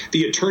certify,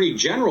 the attorney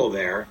general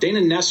there,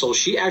 Dana Nessel,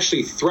 she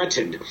actually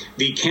threatened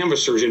the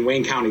canvassers in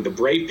Wayne County, the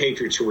brave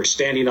patriots who were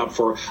standing up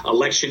for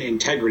election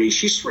integrity.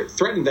 She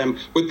threatened them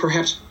with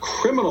perhaps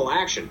criminal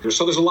action.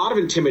 So there's a lot of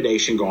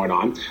intimidation going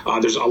on.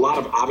 There's a lot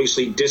of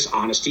obviously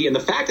dishonesty. And the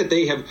fact that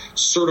they have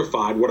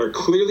certified what are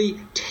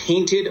clearly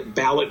tainted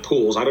ballot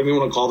pools, I don't even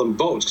want to call them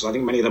votes because I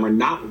think many of them are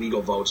not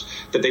legal votes,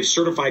 that they've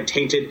certified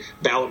tainted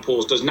ballot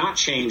pools does not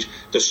change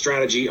the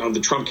strategy of the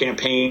Trump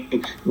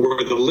campaign,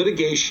 where the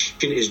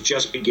litigation is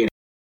just beginning.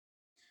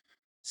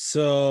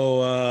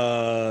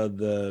 So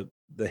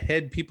the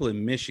head people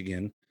in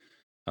Michigan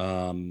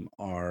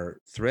are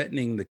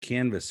threatening the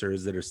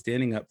canvassers that are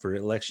standing up for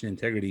election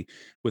integrity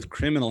with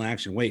criminal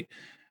action. Wait,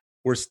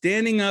 we're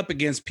standing up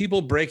against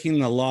people breaking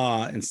the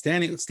law and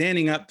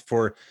standing up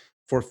for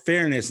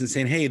fairness and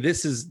saying, hey,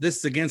 this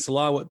is against the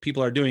law what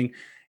people are doing.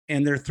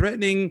 And they're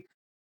threatening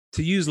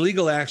to use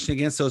legal action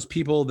against those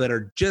people that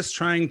are just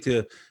trying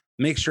to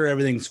make sure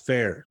everything's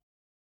fair.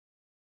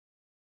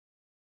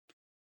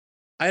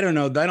 I don't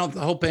know. I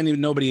hope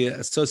nobody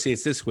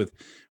associates this with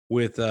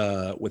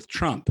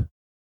Trump,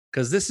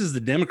 because this is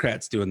the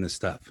Democrats doing this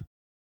stuff.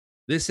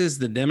 This is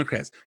the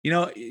Democrats. You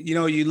know,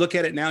 you look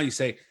at it now, you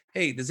say,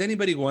 hey, does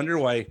anybody wonder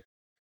why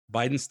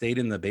Biden stayed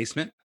in the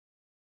basement?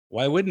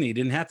 Why wouldn't he? He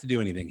didn't have to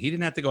do anything. He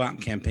didn't have to go out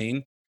and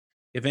campaign.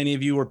 If any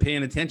of you were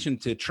paying attention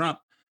to Trump,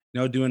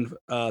 doing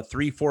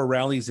 3-4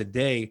 rallies a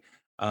day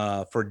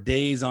for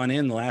days on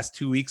end the last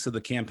 2 weeks of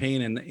the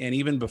campaign. And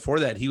even before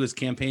that, he was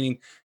campaigning.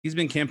 He's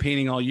been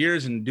campaigning all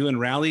years and doing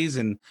rallies.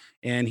 And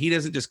he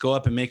doesn't just go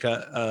up and make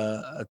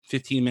a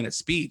 15-minute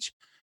speech.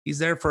 He's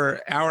there for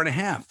an hour and a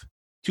half,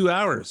 2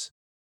 hours.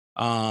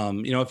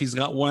 If he's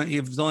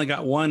only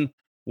got one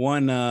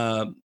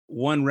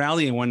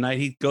rally in one night,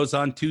 he goes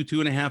on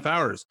 2.5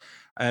 hours.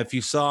 If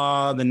you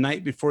saw the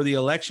night before the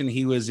election,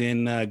 he was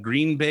in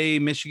Green Bay,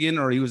 Michigan,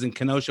 or he was in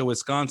Kenosha,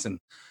 Wisconsin.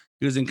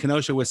 He was in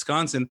Kenosha,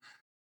 Wisconsin.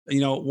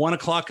 1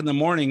 o'clock in the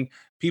morning,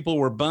 people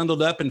were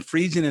bundled up and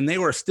freezing, and they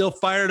were still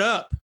fired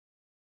up.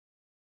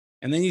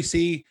 And then you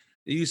see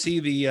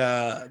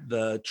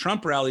the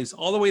Trump rallies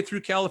all the way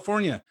through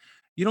California.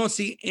 You don't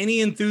see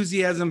any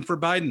enthusiasm for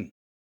Biden.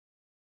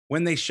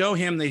 When they show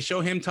him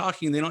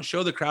talking. They don't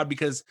show the crowd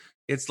because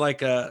it's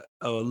like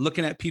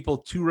looking at people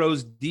 2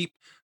 rows deep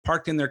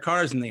parked in their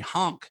cars, and they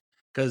honk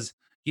because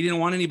he didn't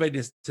want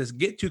anybody to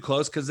get too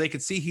close because they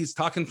could see he's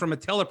talking from a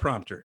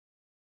teleprompter.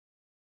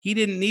 He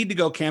didn't need to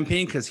go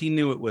campaign because he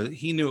knew it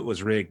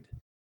was rigged.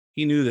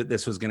 He knew that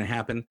this was going to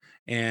happen,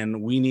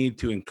 and we need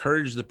to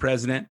encourage the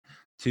president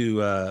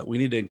we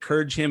need to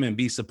encourage him and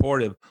be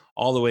supportive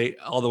all the way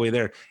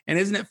there. And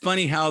isn't it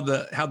funny how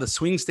the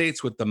swing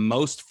states with the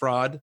most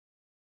fraud?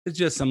 It's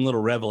just some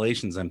little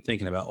revelations I'm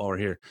thinking about while we're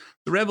here.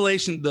 The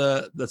revelation,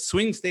 the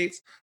swing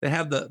states that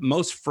have the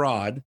most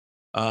fraud,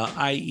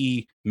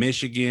 i.e.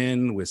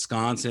 Michigan,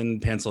 Wisconsin,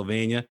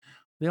 Pennsylvania,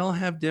 they all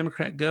have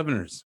Democrat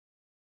governors.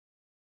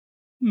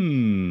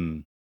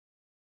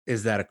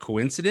 Is that a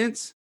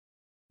coincidence?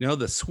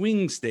 The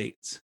swing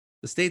states,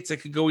 the states that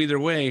could go either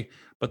way,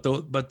 but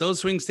those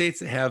swing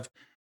states that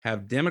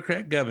have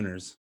Democrat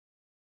governors,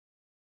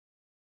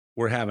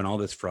 we're having all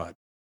this fraud.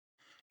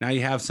 Now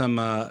you have some.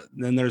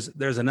 Then there's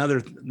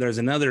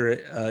another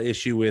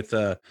issue with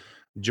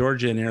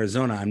Georgia and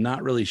Arizona. I'm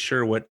not really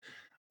sure what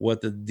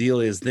the deal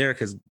is there,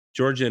 because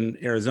Georgia and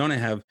Arizona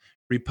have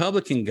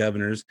Republican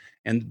governors,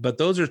 but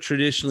those are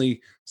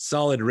traditionally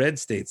solid red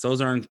states.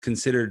 Those aren't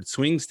considered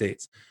swing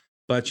states.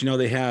 But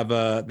they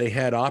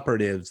had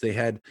operatives, they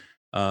had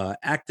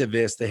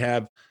activists, they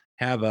have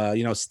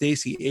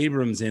Stacey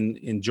Abrams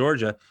in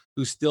Georgia,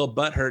 who's still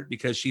butthurt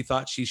because she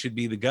thought she should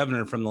be the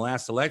governor from the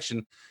last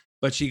election,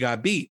 but she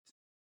got beat,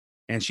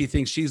 and she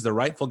thinks she's the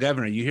rightful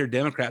governor. You hear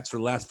Democrats for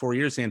the last 4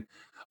 years saying,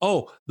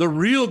 "Oh, the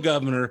real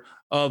governor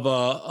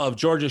of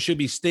Georgia should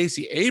be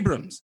Stacey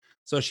Abrams."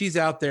 So she's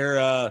out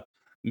there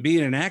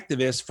being an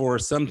activist for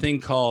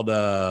something called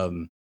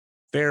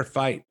fair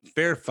fight.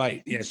 Fair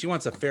fight. Yeah, she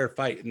wants a fair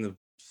fight, and the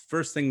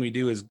first thing we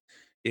do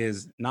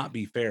is not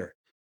be fair,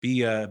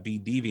 be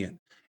deviant.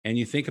 And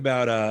you think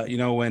about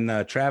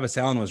when Travis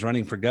Allen was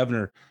running for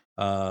governor,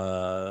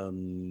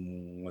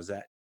 was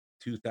that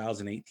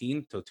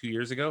 2018, so 2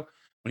 years ago,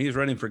 when he was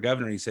running for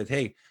governor, he said,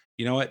 hey,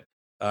 you know what,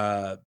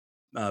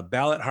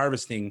 ballot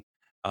harvesting,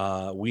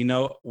 we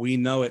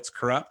know it's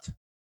corrupt,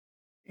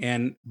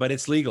 but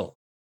it's legal.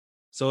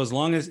 So as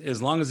long as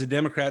the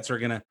Democrats are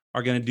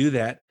gonna do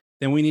that,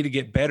 then we need to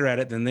get better at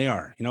it than they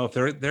are. If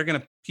they're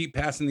gonna keep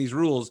passing these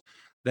rules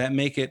that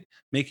make it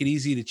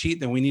easy to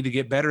cheat, then we need to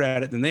get better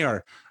at it than they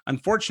are.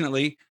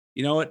 Unfortunately,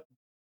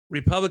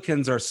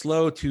 Republicans are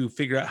slow to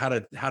figure out how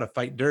to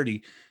fight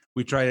dirty.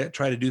 We try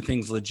to do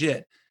things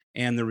legit,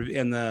 and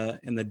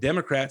the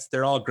Democrats, they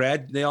all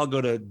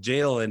go to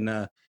jail in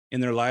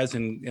their lives,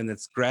 and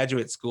it's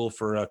graduate school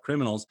for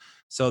criminals.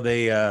 So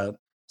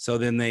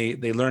then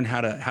they learn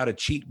how to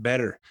cheat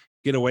better,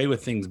 get away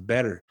with things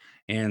better,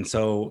 and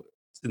so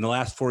in the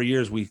last 4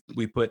 years,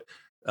 we put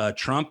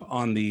Trump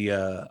on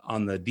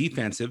the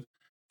defensive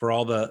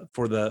for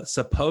the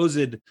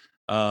supposed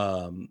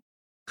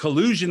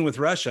collusion with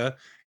Russia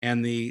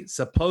and the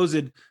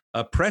supposed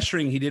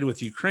pressuring he did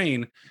with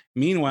Ukraine.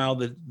 Meanwhile,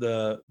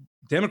 the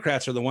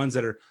Democrats are the ones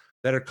that are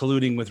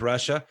colluding with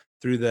Russia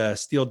through the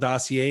Steele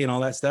dossier and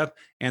all that stuff,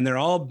 and they're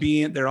all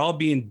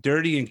being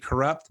dirty and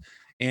corrupt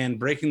and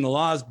breaking the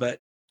laws. But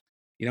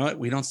you know what?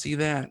 We don't see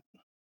that.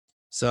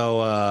 So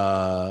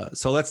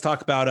let's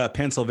talk about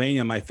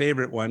Pennsylvania, my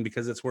favorite one,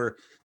 because it's where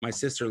my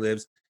sister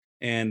lives,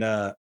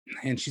 and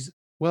she's,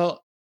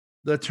 well,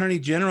 the attorney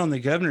general and the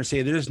governor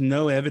say there's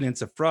no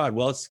evidence of fraud.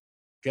 Well,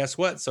 guess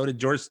what? So did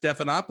George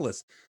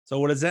Stephanopoulos. So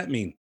what does that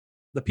mean?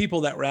 The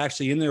people that were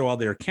actually in there while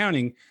they were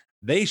counting,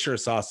 they sure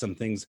saw some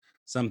things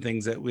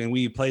that when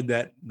we played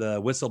the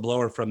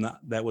whistleblower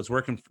that was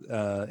working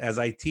as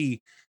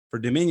IT for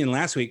Dominion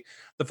last week.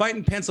 The fight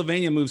in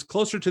Pennsylvania moves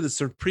closer to the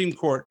Supreme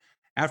Court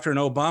after an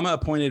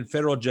Obama-appointed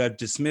federal judge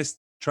dismissed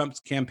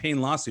Trump's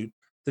campaign lawsuit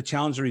to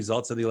challenge the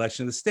results of the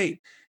election of the state.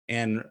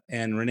 And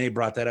Renee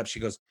brought that up. She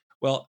goes,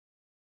 well,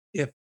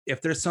 if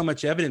there's so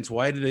much evidence,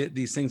 why do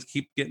these things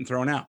keep getting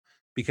thrown out?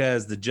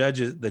 Because the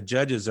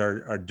judges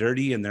are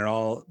dirty, and they're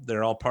all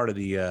part of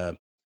the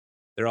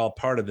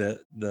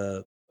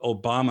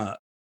Obama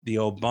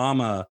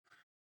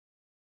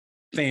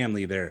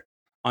family there.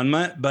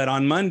 But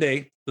on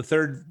Monday,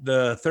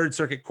 the Third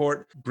Circuit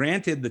Court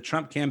granted the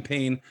Trump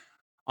campaign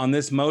on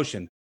this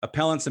motion.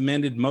 Appellant's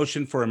amended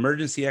motion for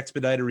emergency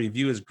expedited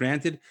review is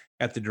granted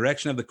at the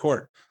direction of the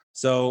court.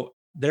 So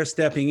they're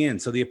stepping in.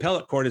 So the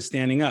appellate court is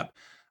standing up.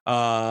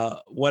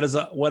 What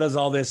does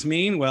all this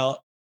mean?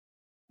 Well,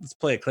 let's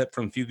play a clip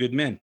from Few Good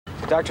Men.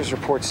 The doctor's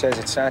report says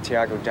that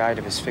Santiago died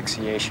of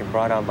asphyxiation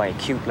brought on by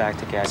acute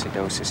lactic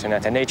acidosis, and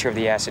that the nature of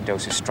the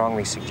acidosis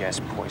strongly suggests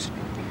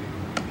poisoning.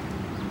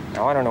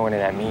 Now, I don't know what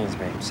that means,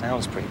 but it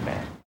sounds pretty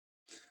bad.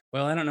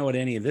 Well, I don't know what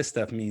any of this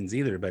stuff means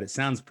either, but it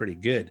sounds pretty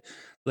good.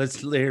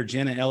 Let's hear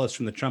Jenna Ellis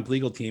from the Trump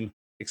legal team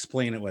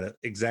explain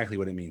exactly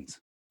what it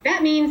means.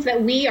 That means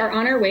that we are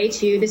on our way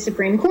to the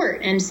Supreme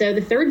Court. And so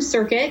the Third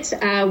Circuit,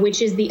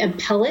 which is the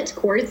appellate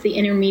court, it's the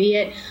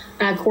intermediate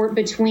court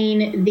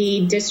between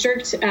the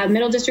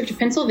Middle District of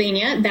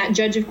Pennsylvania. That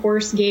judge, of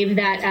course, gave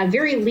that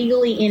very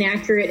legally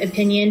inaccurate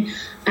opinion.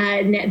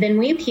 Then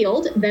we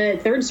appealed. The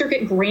Third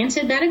Circuit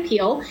granted that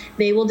appeal.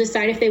 They will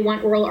decide if they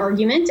want oral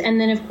argument. And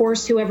then, of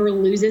course, whoever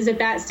loses at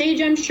that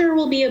stage, I'm sure,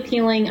 will be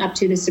appealing up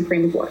to the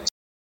Supreme Court.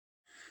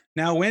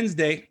 Now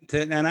Wednesday,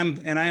 and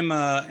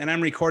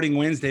I'm recording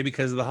Wednesday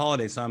because of the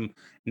holiday, so I'm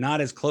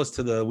not as close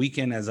to the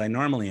weekend as I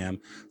normally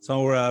am.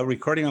 So we're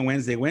recording on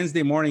Wednesday.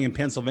 Wednesday morning in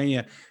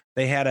Pennsylvania,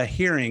 they had a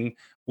hearing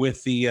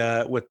with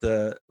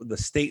the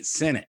state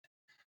Senate,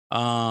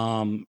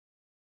 and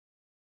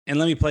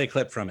let me play a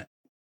clip from it.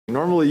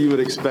 Normally, you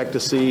would expect to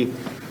see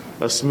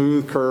a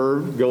smooth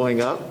curve going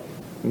up,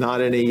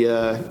 not any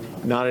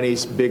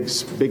big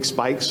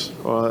spikes.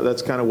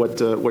 That's kind of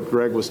what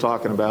Greg was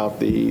talking about,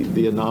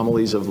 the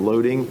anomalies of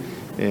loading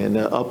and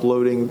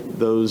uploading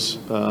those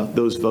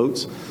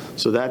votes.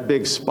 So that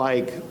big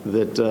spike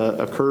that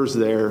occurs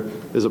there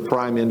is a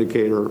prime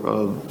indicator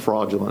of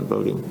fraudulent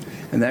voting.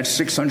 And that's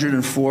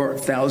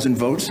 604,000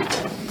 votes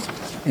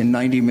in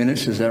 90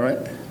 minutes. Is that right?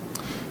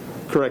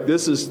 Correct.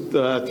 This is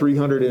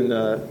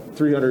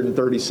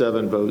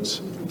 337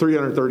 votes,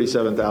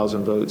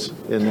 337,000 votes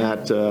in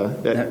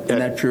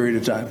that period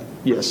of time.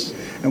 Yes.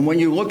 And when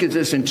you look at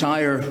this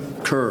entire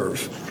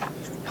curve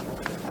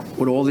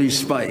with all these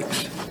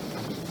spikes,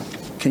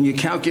 can you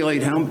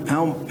calculate how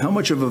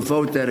much of a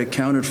vote that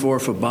accounted for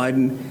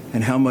Biden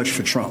and how much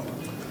for Trump?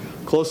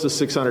 Close to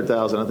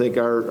 600,000. I think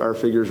our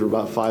figures were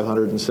about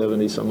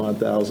 570 some odd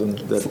thousand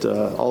that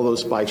all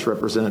those spikes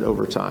represent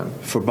over time.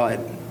 For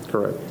Biden?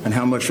 Correct. And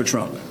how much for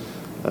Trump?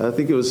 I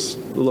think it was a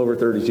little over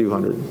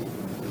 3,200.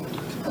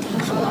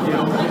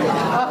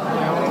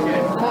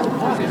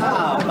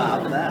 How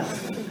about that?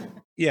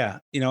 Yeah,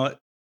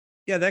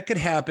 that could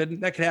happen.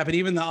 That could happen.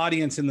 Even the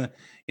audience in the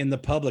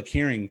public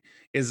hearing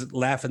is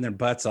laughing their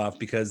butts off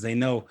because they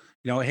know,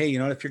 hey,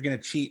 if you're going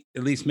to cheat,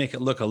 at least make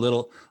it look a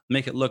little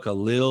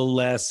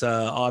less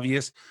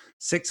obvious.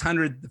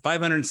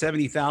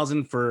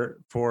 570,000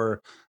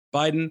 for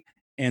Biden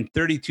and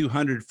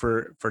 3,200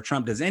 for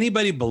Trump. Does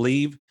anybody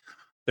believe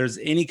there's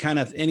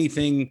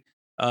anything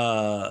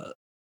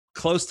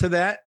close to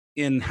that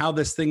in how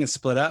this thing is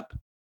split up?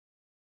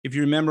 If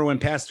you remember when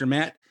Pastor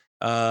Matt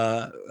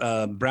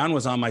Brown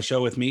was on my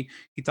show with me,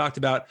 he talked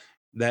about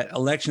that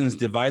elections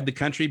divide the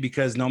country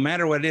because no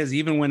matter what it is,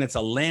 even when it's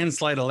a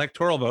landslide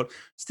electoral vote,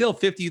 still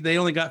they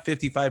only got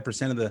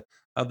 55%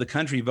 of the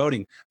country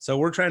voting. So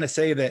we're trying to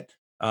say that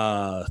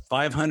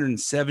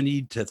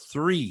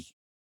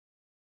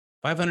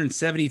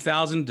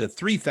 570,000 to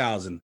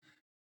 3,000.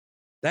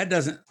 That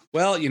doesn't,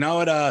 well, you know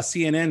what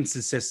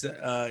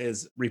CNN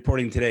is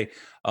reporting today?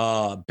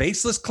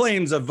 Baseless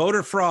claims of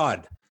voter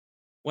fraud.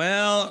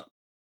 Well,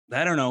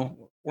 I don't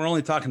know. We're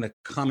only talking to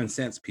common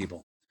sense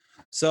people.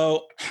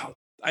 So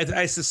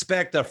I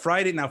suspect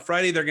Friday,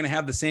 they're going to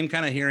have the same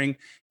kind of hearing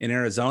in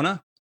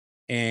Arizona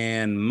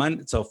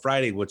and so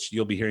Friday, which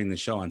you'll be hearing the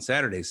show on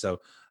Saturday. So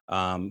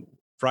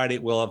Friday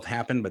will have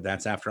happened, but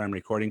that's after I'm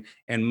recording.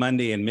 And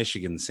Monday in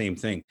Michigan, the same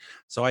thing.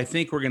 So I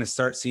think we're going to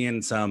start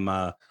seeing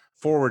some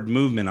forward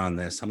movement on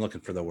this. I'm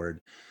looking for the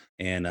word.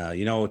 And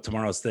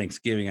tomorrow's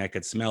Thanksgiving. I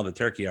could smell the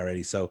turkey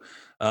already. So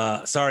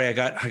sorry, I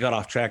got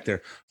off track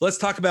there. Let's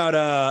talk about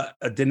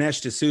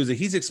Dinesh D'Souza.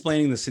 He's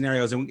explaining the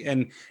scenarios,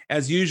 and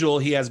as usual,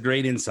 he has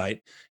great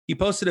insight. He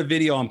posted a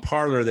video on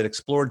Parler that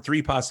explored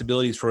 3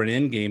 possibilities for an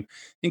end game,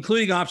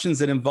 including options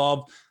that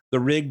involve the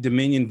rigged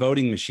Dominion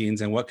voting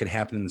machines and what could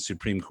happen in the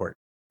Supreme Court.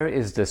 Where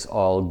is this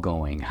all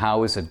going?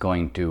 How is it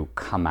going to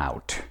come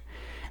out?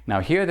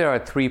 Now, here there are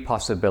 3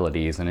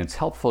 possibilities, and it's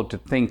helpful to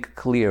think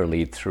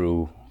clearly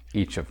through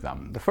each of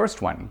them. The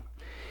first one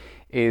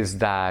is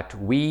that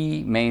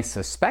we may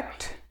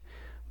suspect,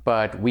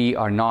 but we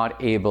are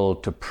not able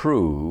to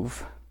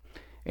prove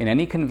in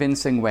any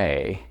convincing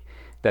way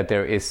that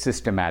there is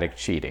systematic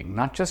cheating.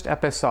 Not just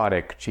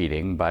episodic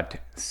cheating, but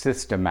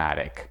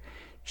systematic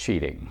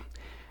cheating.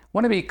 I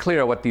want to be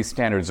clear what these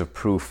standards of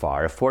proof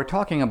are. If we're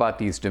talking about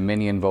these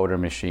Dominion voter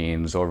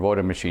machines or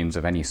voter machines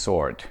of any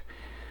sort,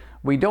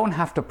 we don't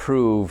have to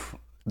prove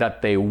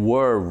that they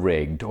were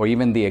rigged, or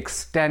even the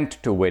extent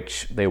to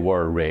which they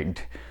were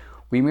rigged.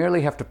 We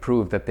merely have to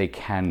prove that they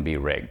can be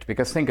rigged.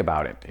 Because think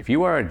about it. If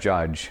you are a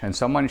judge and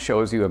someone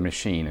shows you a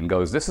machine and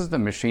goes, this is the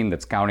machine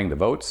that's counting the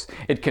votes,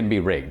 it can be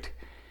rigged,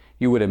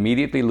 you would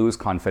immediately lose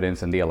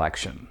confidence in the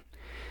election.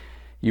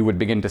 You would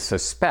begin to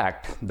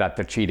suspect that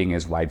the cheating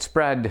is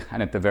widespread,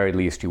 and at the very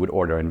least, you would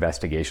order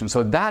investigation.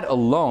 So that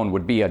alone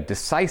would be a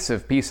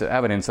decisive piece of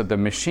evidence that the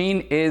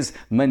machine is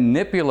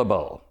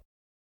manipulable.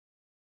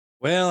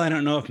 Well, I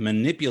don't know if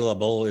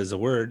manipulable is a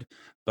word,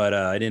 but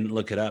I didn't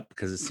look it up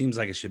because it seems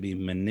like it should be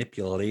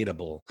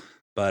manipulatable.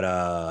 But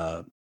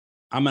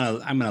I'm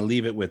gonna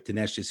leave it with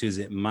Dinesh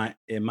D'Souza.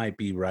 It might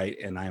be right,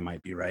 and I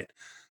might be right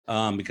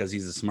because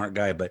he's a smart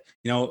guy. But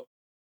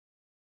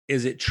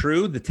is it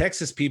true? The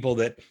Texas people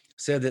that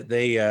said that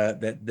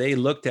they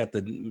looked at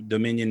the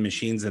Dominion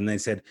machines and they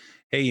said,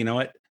 hey, you know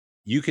what?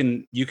 You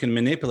can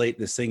manipulate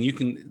this thing.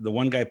 The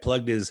one guy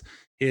plugged his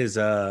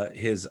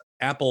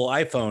Apple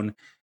iPhone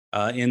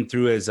in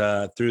through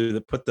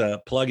put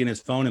the plug in his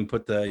phone and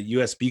put the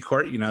USB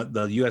cord,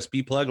 the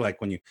USB plug,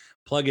 like when you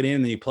plug it in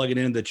and then you plug it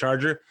into the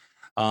charger,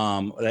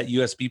 that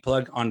USB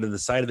plug onto the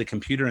side of the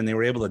computer, and they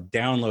were able to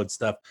download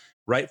stuff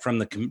right from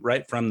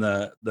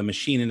the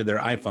machine into their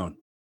iPhone.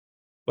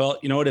 Well,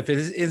 you know what? If it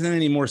isn't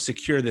any more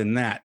secure than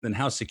that, then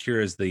how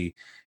secure is the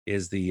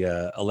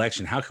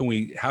election? How can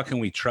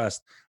we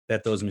trust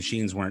that those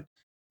machines weren't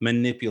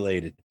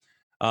manipulated?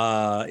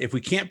 If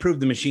we can't prove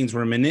the machines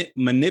were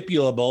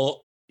manipulable,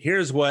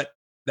 here's what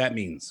that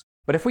means.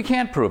 But if we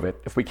can't prove it,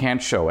 if we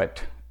can't show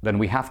it, then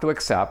we have to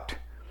accept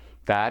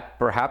that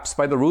perhaps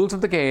by the rules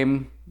of the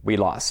game, we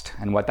lost.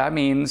 And what that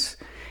means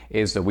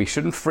is that we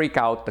shouldn't freak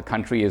out. The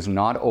country is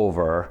not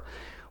over.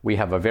 We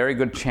have a very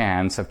good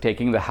chance of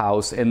taking the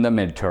House in the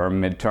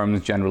midterm.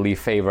 Midterms generally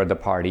favor the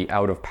party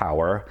out of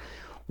power.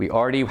 We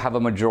already have a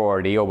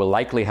majority, or will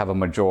likely have a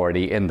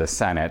majority in the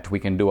Senate. We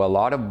can do a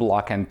lot of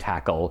block and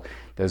tackle.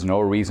 There's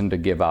no reason to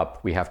give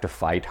up. We have to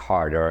fight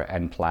harder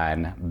and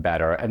plan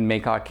better and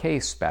make our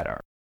case better.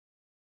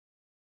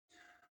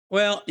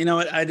 Well, you know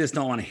what? I just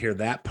don't want to hear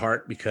that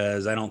part,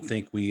 because I don't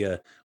think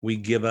we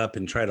give up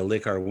and try to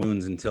lick our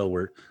wounds until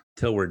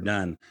we're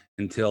done,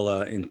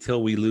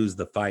 until we lose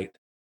the fight.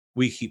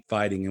 We keep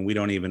fighting, and we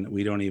don't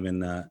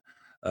even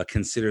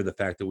consider the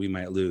fact that we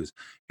might lose.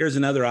 Here's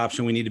another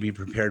option we need to be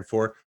prepared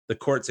for: the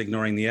courts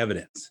ignoring the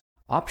evidence.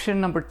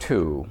 Option number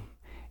 2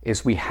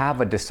 is we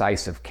have a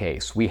decisive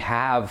case. We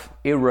have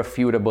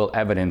irrefutable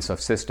evidence of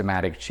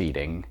systematic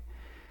cheating,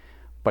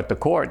 but the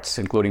courts,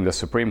 including the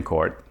Supreme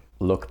Court,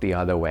 look the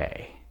other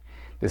way.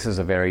 This is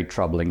a very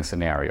troubling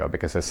scenario,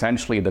 because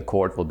essentially the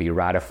court will be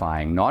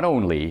ratifying not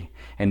only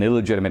an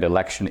illegitimate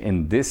election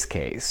in this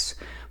case,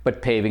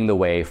 but paving the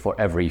way for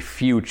every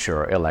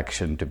future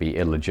election to be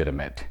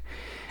illegitimate.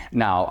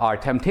 Now, our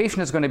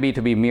temptation is going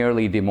to be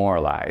merely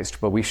demoralized,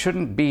 but we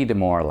shouldn't be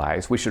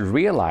demoralized. We should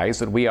realize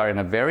that we are in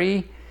a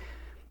very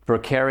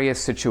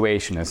precarious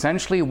situation.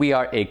 Essentially, we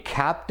are a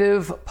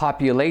captive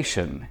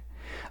population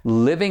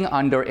living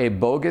under a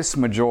bogus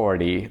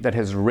majority that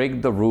has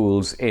rigged the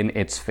rules in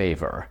its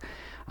favor.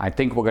 I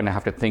think we're going to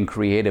have to think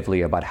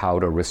creatively about how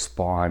to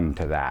respond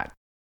to that.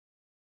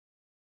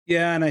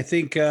 Yeah, and I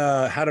think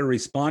how to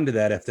respond to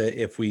that,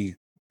 if we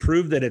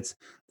prove that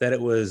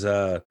it was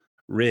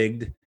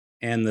rigged,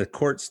 and the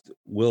courts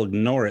will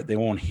ignore it, they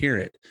won't hear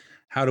it.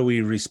 How do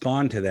we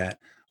respond to that?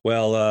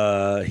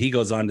 Well, he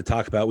goes on to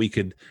talk about we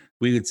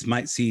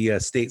might see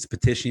states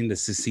petitioning to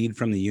secede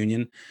from the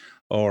union,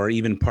 or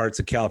even parts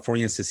of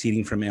California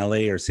seceding from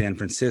LA or San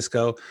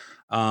Francisco.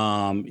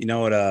 And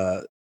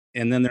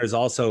then there's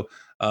also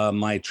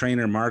my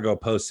trainer Margot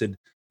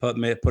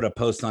put a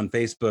post on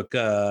Facebook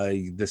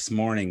this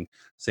morning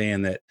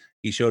saying that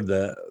he showed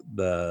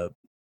the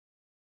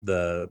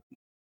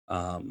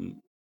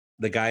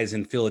guys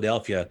in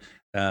Philadelphia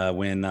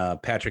when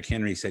Patrick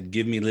Henry said,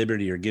 "Give me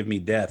liberty or give me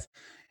death,"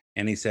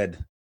 and he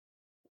said,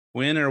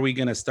 When are we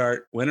going to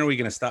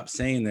stop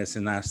saying this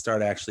and not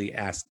start actually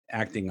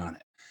acting on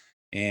it?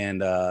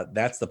 And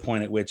that's the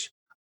point at which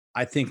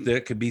I think there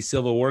could be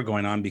civil war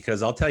going on,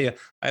 because I'll tell you,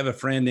 I have a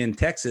friend in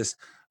Texas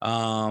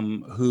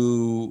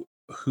who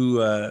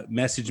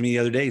messaged me the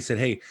other day. He said,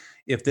 "Hey,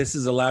 if this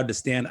is allowed to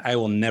stand, I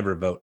will never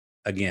vote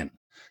again."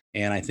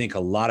 And I think a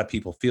lot of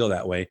people feel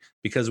that way,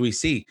 because we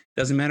see,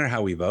 doesn't matter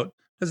how we vote.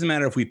 Doesn't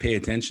matter if we pay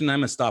attention. I'm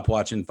going to stop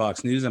watching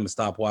Fox News. I'm going to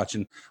stop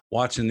watching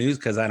news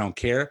because I don't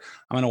care.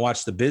 I'm going to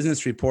watch the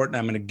business report, and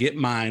I'm going to get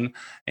mine,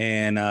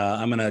 and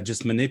I'm going to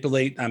just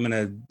manipulate. I'm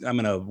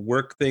going to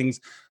work things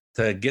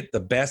to get the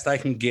best I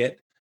can get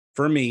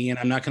for me, and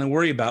I'm not going to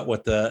worry about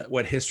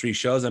what history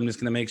shows. I'm just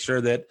going to make sure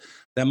that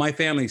my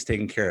family's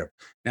taken care of.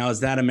 Now,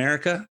 is that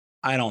America?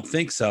 I don't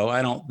think so.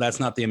 That's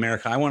not the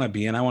America I want to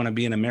be in. I want to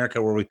be in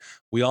America where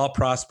we all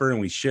prosper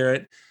and we share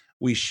it.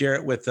 We share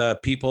it with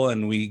people,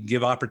 and we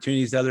give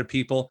opportunities to other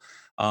people.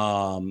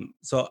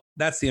 So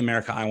that's the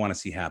America I want to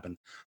see happen.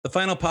 The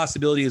final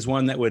possibility is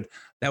one that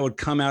would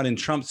come out in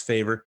Trump's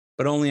favor,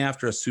 but only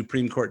after a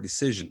Supreme Court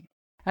decision.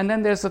 And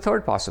then there's the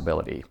third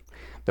possibility,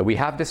 that we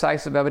have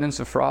decisive evidence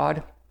of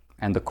fraud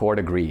and the court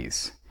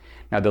agrees.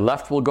 Now, the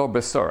left will go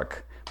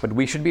berserk, but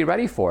we should be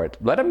ready for it.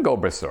 Let them go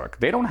berserk.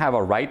 They don't have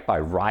a right by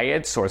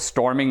riots or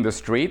storming the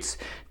streets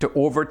to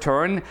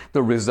overturn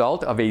the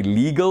result of a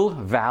legal,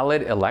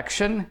 valid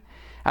election.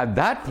 At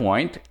that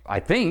point, I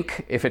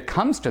think, if it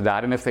comes to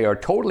that, and if they are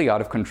totally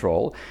out of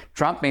control,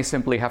 Trump may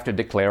simply have to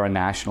declare a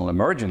national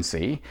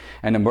emergency,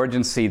 an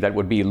emergency that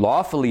would be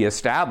lawfully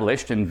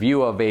established in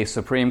view of a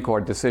Supreme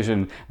Court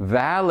decision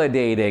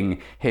validating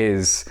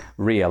his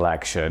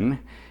re-election.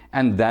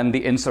 And then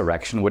the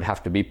insurrection would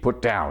have to be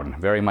put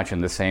down, very much in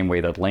the same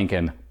way that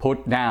Lincoln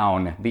put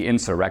down the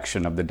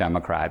insurrection of the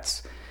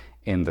Democrats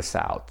in the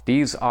South.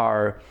 These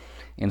are,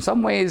 in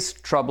some ways,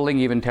 troubling,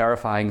 even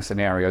terrifying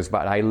scenarios,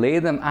 but I lay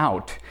them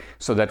out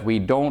so that we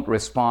don't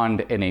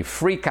respond in a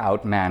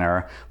freak-out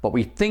manner, but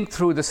we think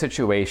through the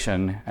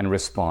situation and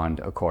respond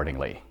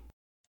accordingly.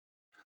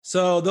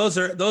 So those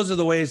are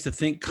the ways to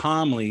think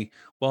calmly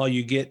while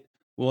you get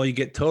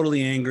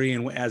totally angry,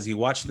 and as you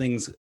watch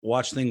things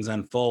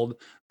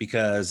unfold,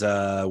 because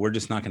we're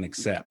just not going to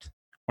accept.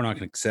 We're not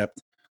going to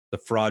accept the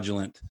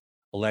fraudulent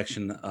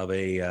election of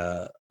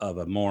a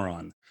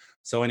moron.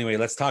 So anyway,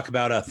 let's talk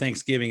about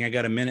Thanksgiving. I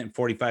got 1 minute and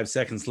 45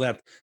 seconds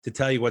left to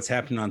tell you what's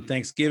happening on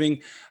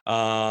Thanksgiving.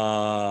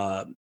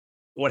 What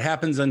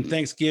happens on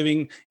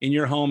Thanksgiving in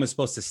your home is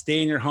supposed to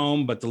stay in your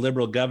home, but the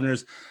liberal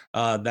governors,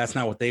 that's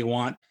not what they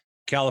want.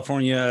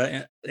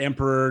 California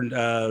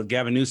Emperor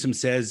Gavin Newsom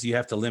says you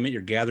have to limit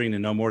your gathering to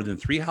no more than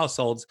 3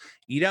 households.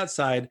 Eat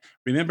outside.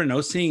 Remember,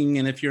 no singing.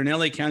 And if you're in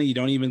LA County, you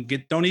don't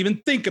even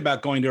think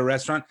about going to a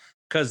restaurant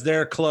because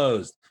they're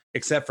closed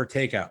except for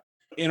takeout.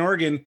 In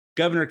Oregon,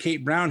 Governor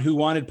Kate Brown, who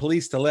wanted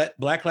police to let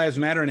Black Lives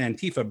Matter and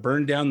Antifa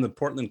burn down the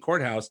Portland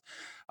courthouse,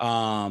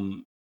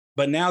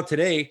 but now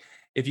today,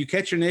 if you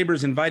catch your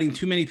neighbors inviting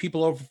too many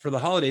people over for the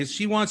holidays,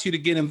 she wants you to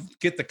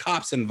get the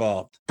cops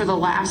involved. For the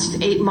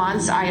last 8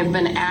 months, I have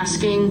been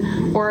asking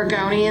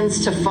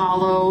Oregonians to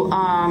follow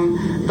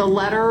the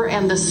letter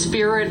and the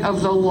spirit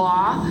of the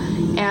law,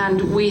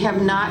 and we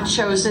have not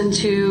chosen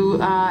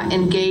to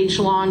engage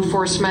law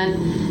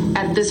enforcement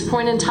at this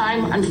point in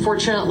time.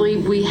 Unfortunately,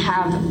 we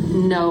have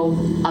no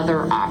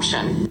other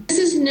option. This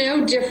is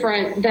no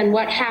different than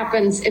what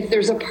happens if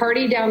there's a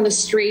party down the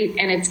street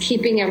and it's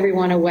keeping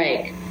everyone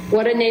awake.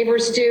 What do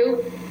neighbors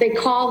do? They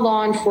call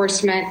law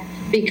enforcement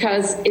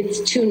because it's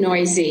too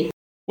noisy.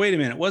 Wait a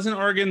minute. Wasn't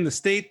Oregon the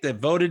state that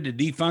voted to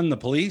defund the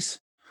police?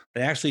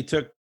 They actually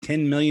took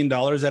 $10 million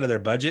out of their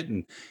budget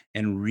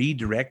and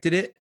redirected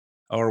it?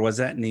 Or was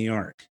that New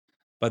York?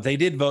 But they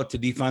did vote to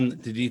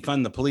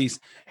defund the police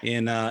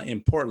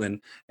in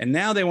Portland. And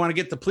now they want to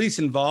get the police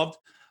involved.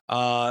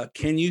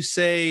 Can you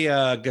say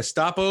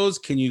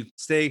Gestapos? Can you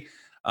say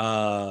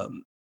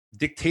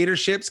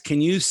dictatorships?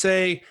 Can you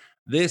say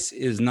this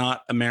is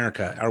not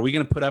America? Are we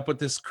going to put up with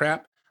this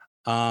crap?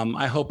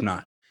 I hope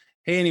not.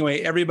 Hey,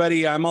 anyway,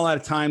 everybody, I'm all out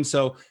of time.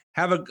 So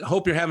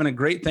hope you're having a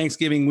great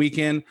Thanksgiving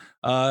weekend.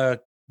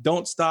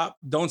 Don't stop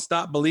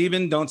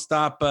believing. Don't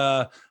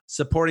stop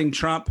supporting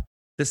Trump.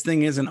 This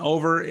thing isn't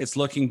over. It's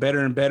looking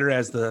better and better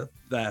as the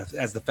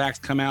facts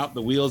come out.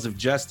 The wheels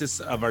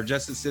of our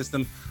justice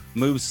system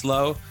move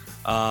slow.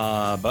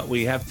 But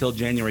we have till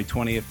January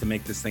 20th to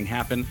make this thing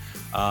happen.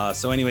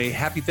 So anyway,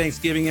 happy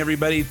Thanksgiving,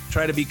 everybody.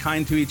 Try to be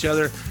kind to each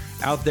other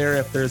out there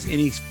if there's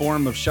any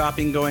form of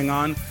shopping going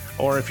on,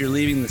 or if you're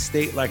leaving the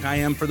state like I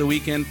am for the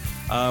weekend,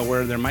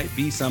 where there might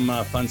be some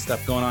fun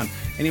stuff going on.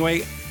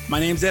 Anyway,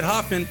 my name's Ed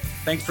Hoffman.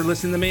 Thanks for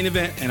listening to the main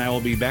event, and I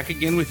will be back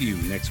again with you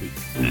next week.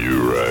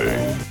 You're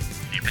right.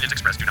 The opinions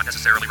expressed do not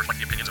necessarily reflect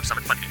the opinions of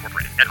Summit Funding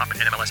Incorporated. Ed Hoffman,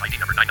 NMLS ID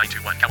number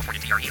 9921.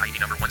 California DRE ID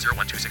number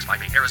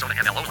 1012658. Arizona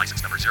MLO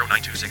license number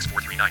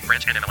 0926439.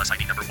 Branch NMLS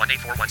ID number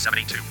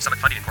 1841782. Summit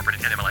Funding Incorporated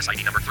NMLS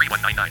ID number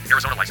 3199.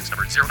 Arizona license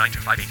number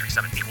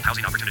 0925837. Equal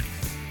housing opportunity.